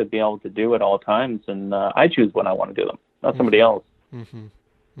have to be able to do at all times, and I choose when I want to do them, not somebody Hmm. else. Hmm.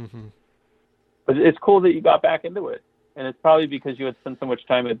 Hmm. But it's cool that you got back into it, and it's probably because you had spent so much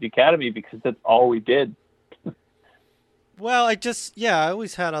time at the academy because that's all we did. Well, I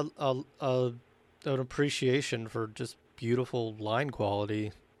always had an appreciation for just beautiful line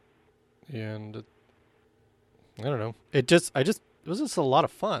quality, and I don't know. It was just a lot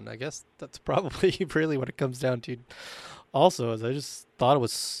of fun. I guess that's probably really what it comes down to. Also, is I just thought it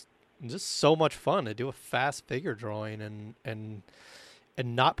was just so much fun to do a fast figure drawing and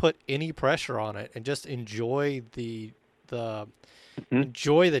not put any pressure on it, and just the Hmm.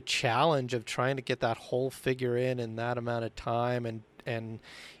 enjoy the challenge of trying to get that whole figure in that amount of time, and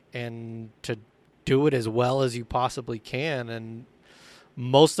to do it as well as you possibly can. And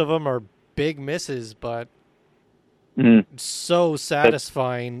most of them are big misses, but Mm. so That's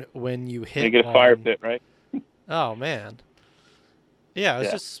satisfying when you when you hit get a fire one. pit, right? Oh man. Yeah, it was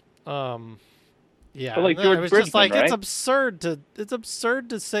Yeah, just but yeah, and like then I George was just Bridgman, like, right? it's absurd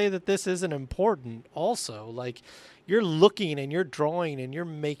to say that this isn't important. Also, like, you're looking and you're drawing and you're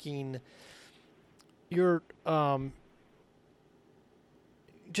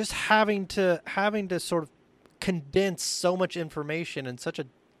just having to sort of condense so much information in such a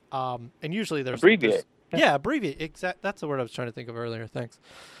and usually there's Abbreviate. Yeah. yeah, abbreviate, exact, that's the word I was trying to think of earlier. Thanks.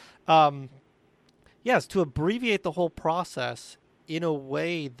 Um, yes, to abbreviate the whole process in a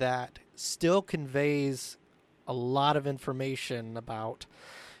way that still conveys a lot of information about,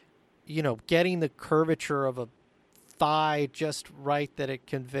 getting the curvature of a thigh just right, that it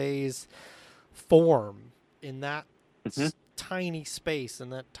conveys form in that Hmm. tiny space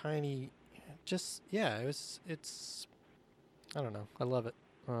and that tiny, just, yeah, it's, I don't know. I love it.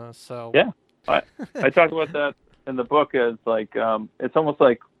 So, Yeah, I I talk about that in the book as like it's almost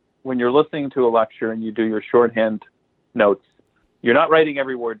like when you're listening to a lecture and you do your shorthand notes, you're not writing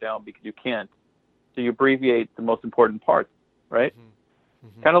every word down because you can't. So you abbreviate the most important parts, right? hmm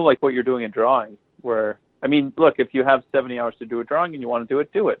hmm Kind of like what you're doing in drawing, where I mean, look, if you have 70 hours to do a drawing and you want to do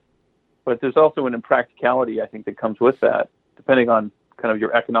it, do it. but there's also an impracticality, I think, that comes with that, depending on kind of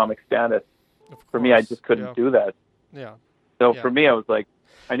your economic status. For me, I just couldn't do that. Yeah. So for me, I was like,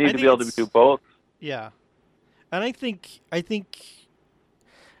 I need to be able to do both. Yeah. And I think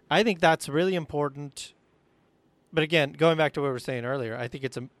that's really important. But again, going back to what we were saying earlier, I think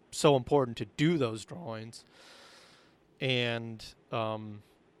it's so important to do those drawings. And,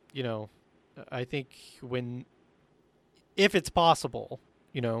 you know, I think if it's possible,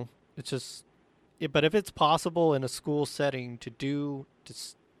 you know, but if it's possible in a school setting to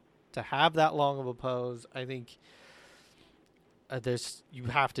have that long of a pose, I think you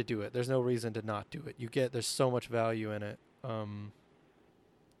have to do it. There's no reason to not do it. There's so much value in it.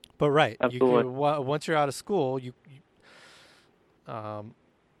 But right, once you're out of school,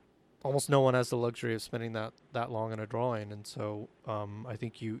 almost no one has the luxury of spending that long in a drawing, and so I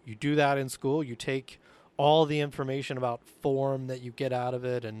think you do that in school. You take all the information about form that you get out of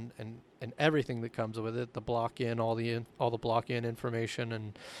it, and everything that comes with it, the block in, all the block in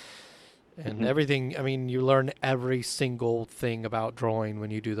information, and everything. I mean, you learn every single thing about drawing when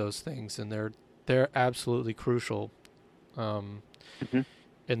you do those things, and they're absolutely crucial.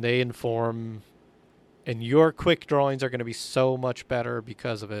 And they inform, and your quick drawings are going to be so much better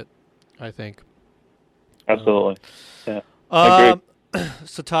because of it, I think. Absolutely. Yeah. I agree.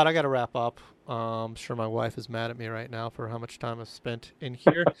 So Todd, I got to wrap up. I'm sure my wife is mad at me right now for how much time I've spent in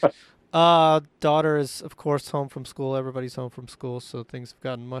here. Daughter is, of course, home from school. Everybody's home from school, so things have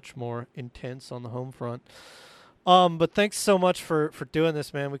gotten much more intense on the home front. But thanks so much for doing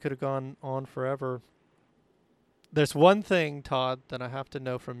this, man. We could have gone on forever. There's one thing, Todd, that I have to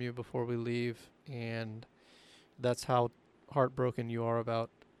know from you before we leave, and that's how heartbroken you are about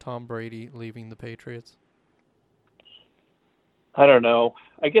Tom Brady leaving the Patriots. I don't know.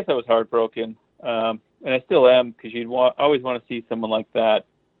 I guess I was heartbroken, and I still am, because you'd always want to see someone like that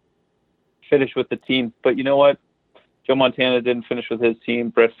finish with the team. But you know what? Joe Montana didn't finish with his team.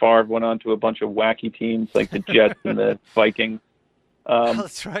 Brett Favre went on to a bunch of wacky teams like the Jets and the Vikings.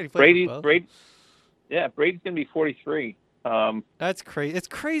 That's right. Brady's going to be 43. That's crazy. It's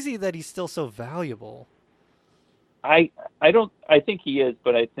crazy that he's still so valuable. I think he is,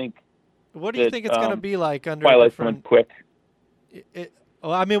 but I think. What do you think it's going to be like under Twilight's coming quick?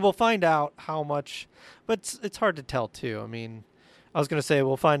 Well, I mean, we'll find out how much, but it's hard to tell too. I mean, I was going to say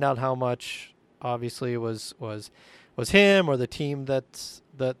we'll find out how much. Obviously, was him or the team that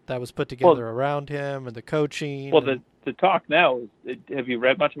was put together around him and the coaching. Well, the talk now is, have you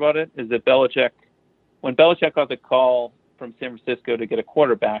read much about it? Is that when Belichick got the call from San Francisco to get a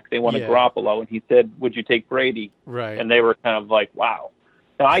quarterback, they wanted Garoppolo, and he said, "Would you take Brady?" Right. And they were kind of like, "Wow."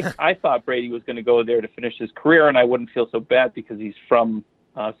 Now, I thought Brady was going to go there to finish his career, and I wouldn't feel so bad because he's from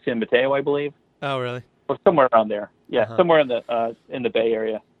San Mateo, I believe. Oh, really? Or somewhere around there. Yeah, somewhere in the Bay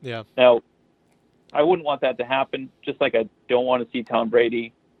Area. Yeah. Now, I wouldn't want that to happen, just like I don't want to see Tom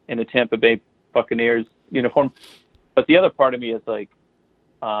Brady in a Tampa Bay Buccaneers uniform. But the other part of me is like,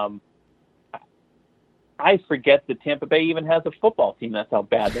 I forget that Tampa Bay even has a football team. That's how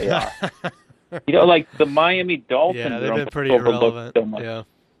bad they are. Like the Miami Dolphins. Yeah, they've been pretty irrelevant. So much. Yeah.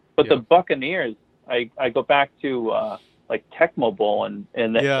 But the Buccaneers, I go back to like Tecmo Bowl and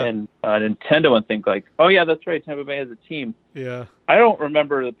Nintendo and think like, oh yeah, that's right, Tampa Bay has a team. Yeah. I don't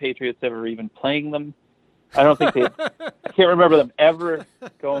remember the Patriots ever even playing them. I don't think I can't remember them ever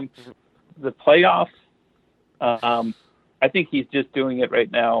going to the playoffs. I think he's just doing it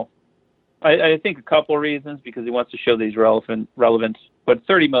right now. I think a couple of reasons, because he wants to show that he's relevant, but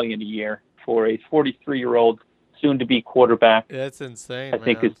 $30 million a year for a 43-year-old soon-to-be quarterback. That's insane. I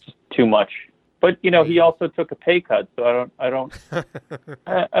think it's too much. But he also took a pay cut, so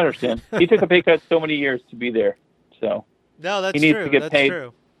I understand. He took a pay cut so many years to be there, so no, that's he needs true. to get That's paid.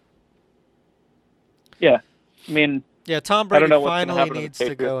 True. Yeah, I mean, Tom Brady finally needs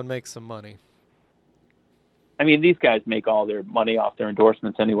to go and make some money. I mean, these guys make all their money off their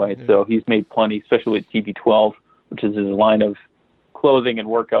endorsements anyway, so he's made plenty, especially with TB12, which is his line of clothing and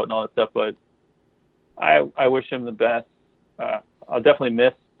workout and all that stuff. But I wish him the best. I'll definitely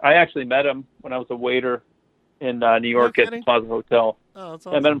miss. I actually met him when I was a waiter in New York at the Plaza Hotel. Oh, that's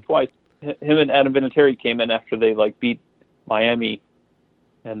awesome. I met him twice. Him and Adam Vinatieri came in after they beat Miami,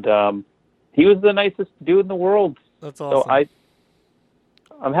 and he was the nicest dude in the world. That's awesome.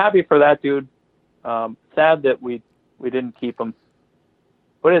 So I'm happy for that dude. Sad that we didn't keep him,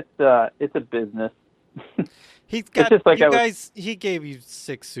 but it's a business. He's got just like he gave you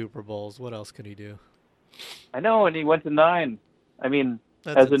 6 Super Bowls. What else could he do? I know, and he went to 9. I mean,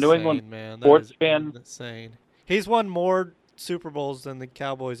 that's as insane, a New England man. sports fan, insane. He's won more Super Bowls than the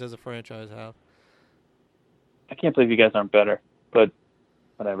Cowboys as a franchise have. I can't believe you guys aren't better, but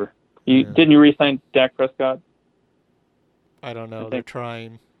whatever. Didn't you re-sign Dak Prescott? I don't know. I They're think.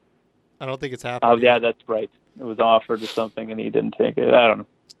 trying. I don't think it's happening. Oh yeah, that's right. It was offered or something, and he didn't take it. I don't know.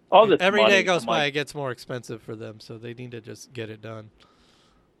 All this Every money, day goes I'm by, like, it gets more expensive for them, so they need to just get it done.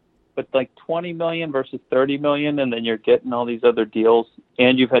 but like 20 million versus 30 million, and then you're getting all these other deals,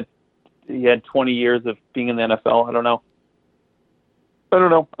 and you had 20 years of being in the NFL. I don't know.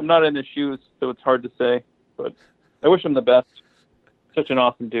 I'm not in his shoes, so it's hard to say. But I wish him the best. Such an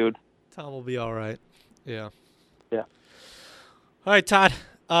awesome dude. Tom will be all right. Yeah. Yeah. All right, Todd.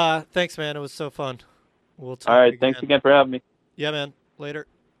 Thanks, man. It was so fun. We'll talk All right. again. Thanks again for having me. Yeah, man. Later.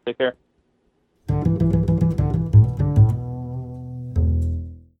 Take care.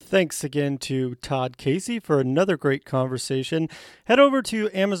 Thanks again to Todd Casey for another great conversation. Head over to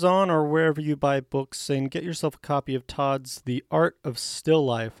Amazon or wherever you buy books and get yourself a copy of Todd's The Art of Still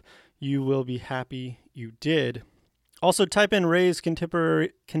Life. You will be happy you did. Also, type in Ray's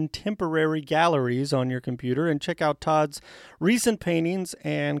contemporary galleries on your computer and check out Todd's recent paintings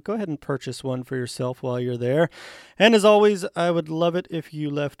and go ahead and purchase one for yourself while you're there. And as always, I would love it if you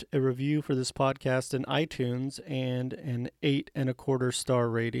left a review for this podcast in iTunes and an 8.25 star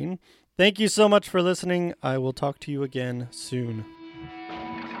rating. Thank you so much for listening. I will talk to you again soon.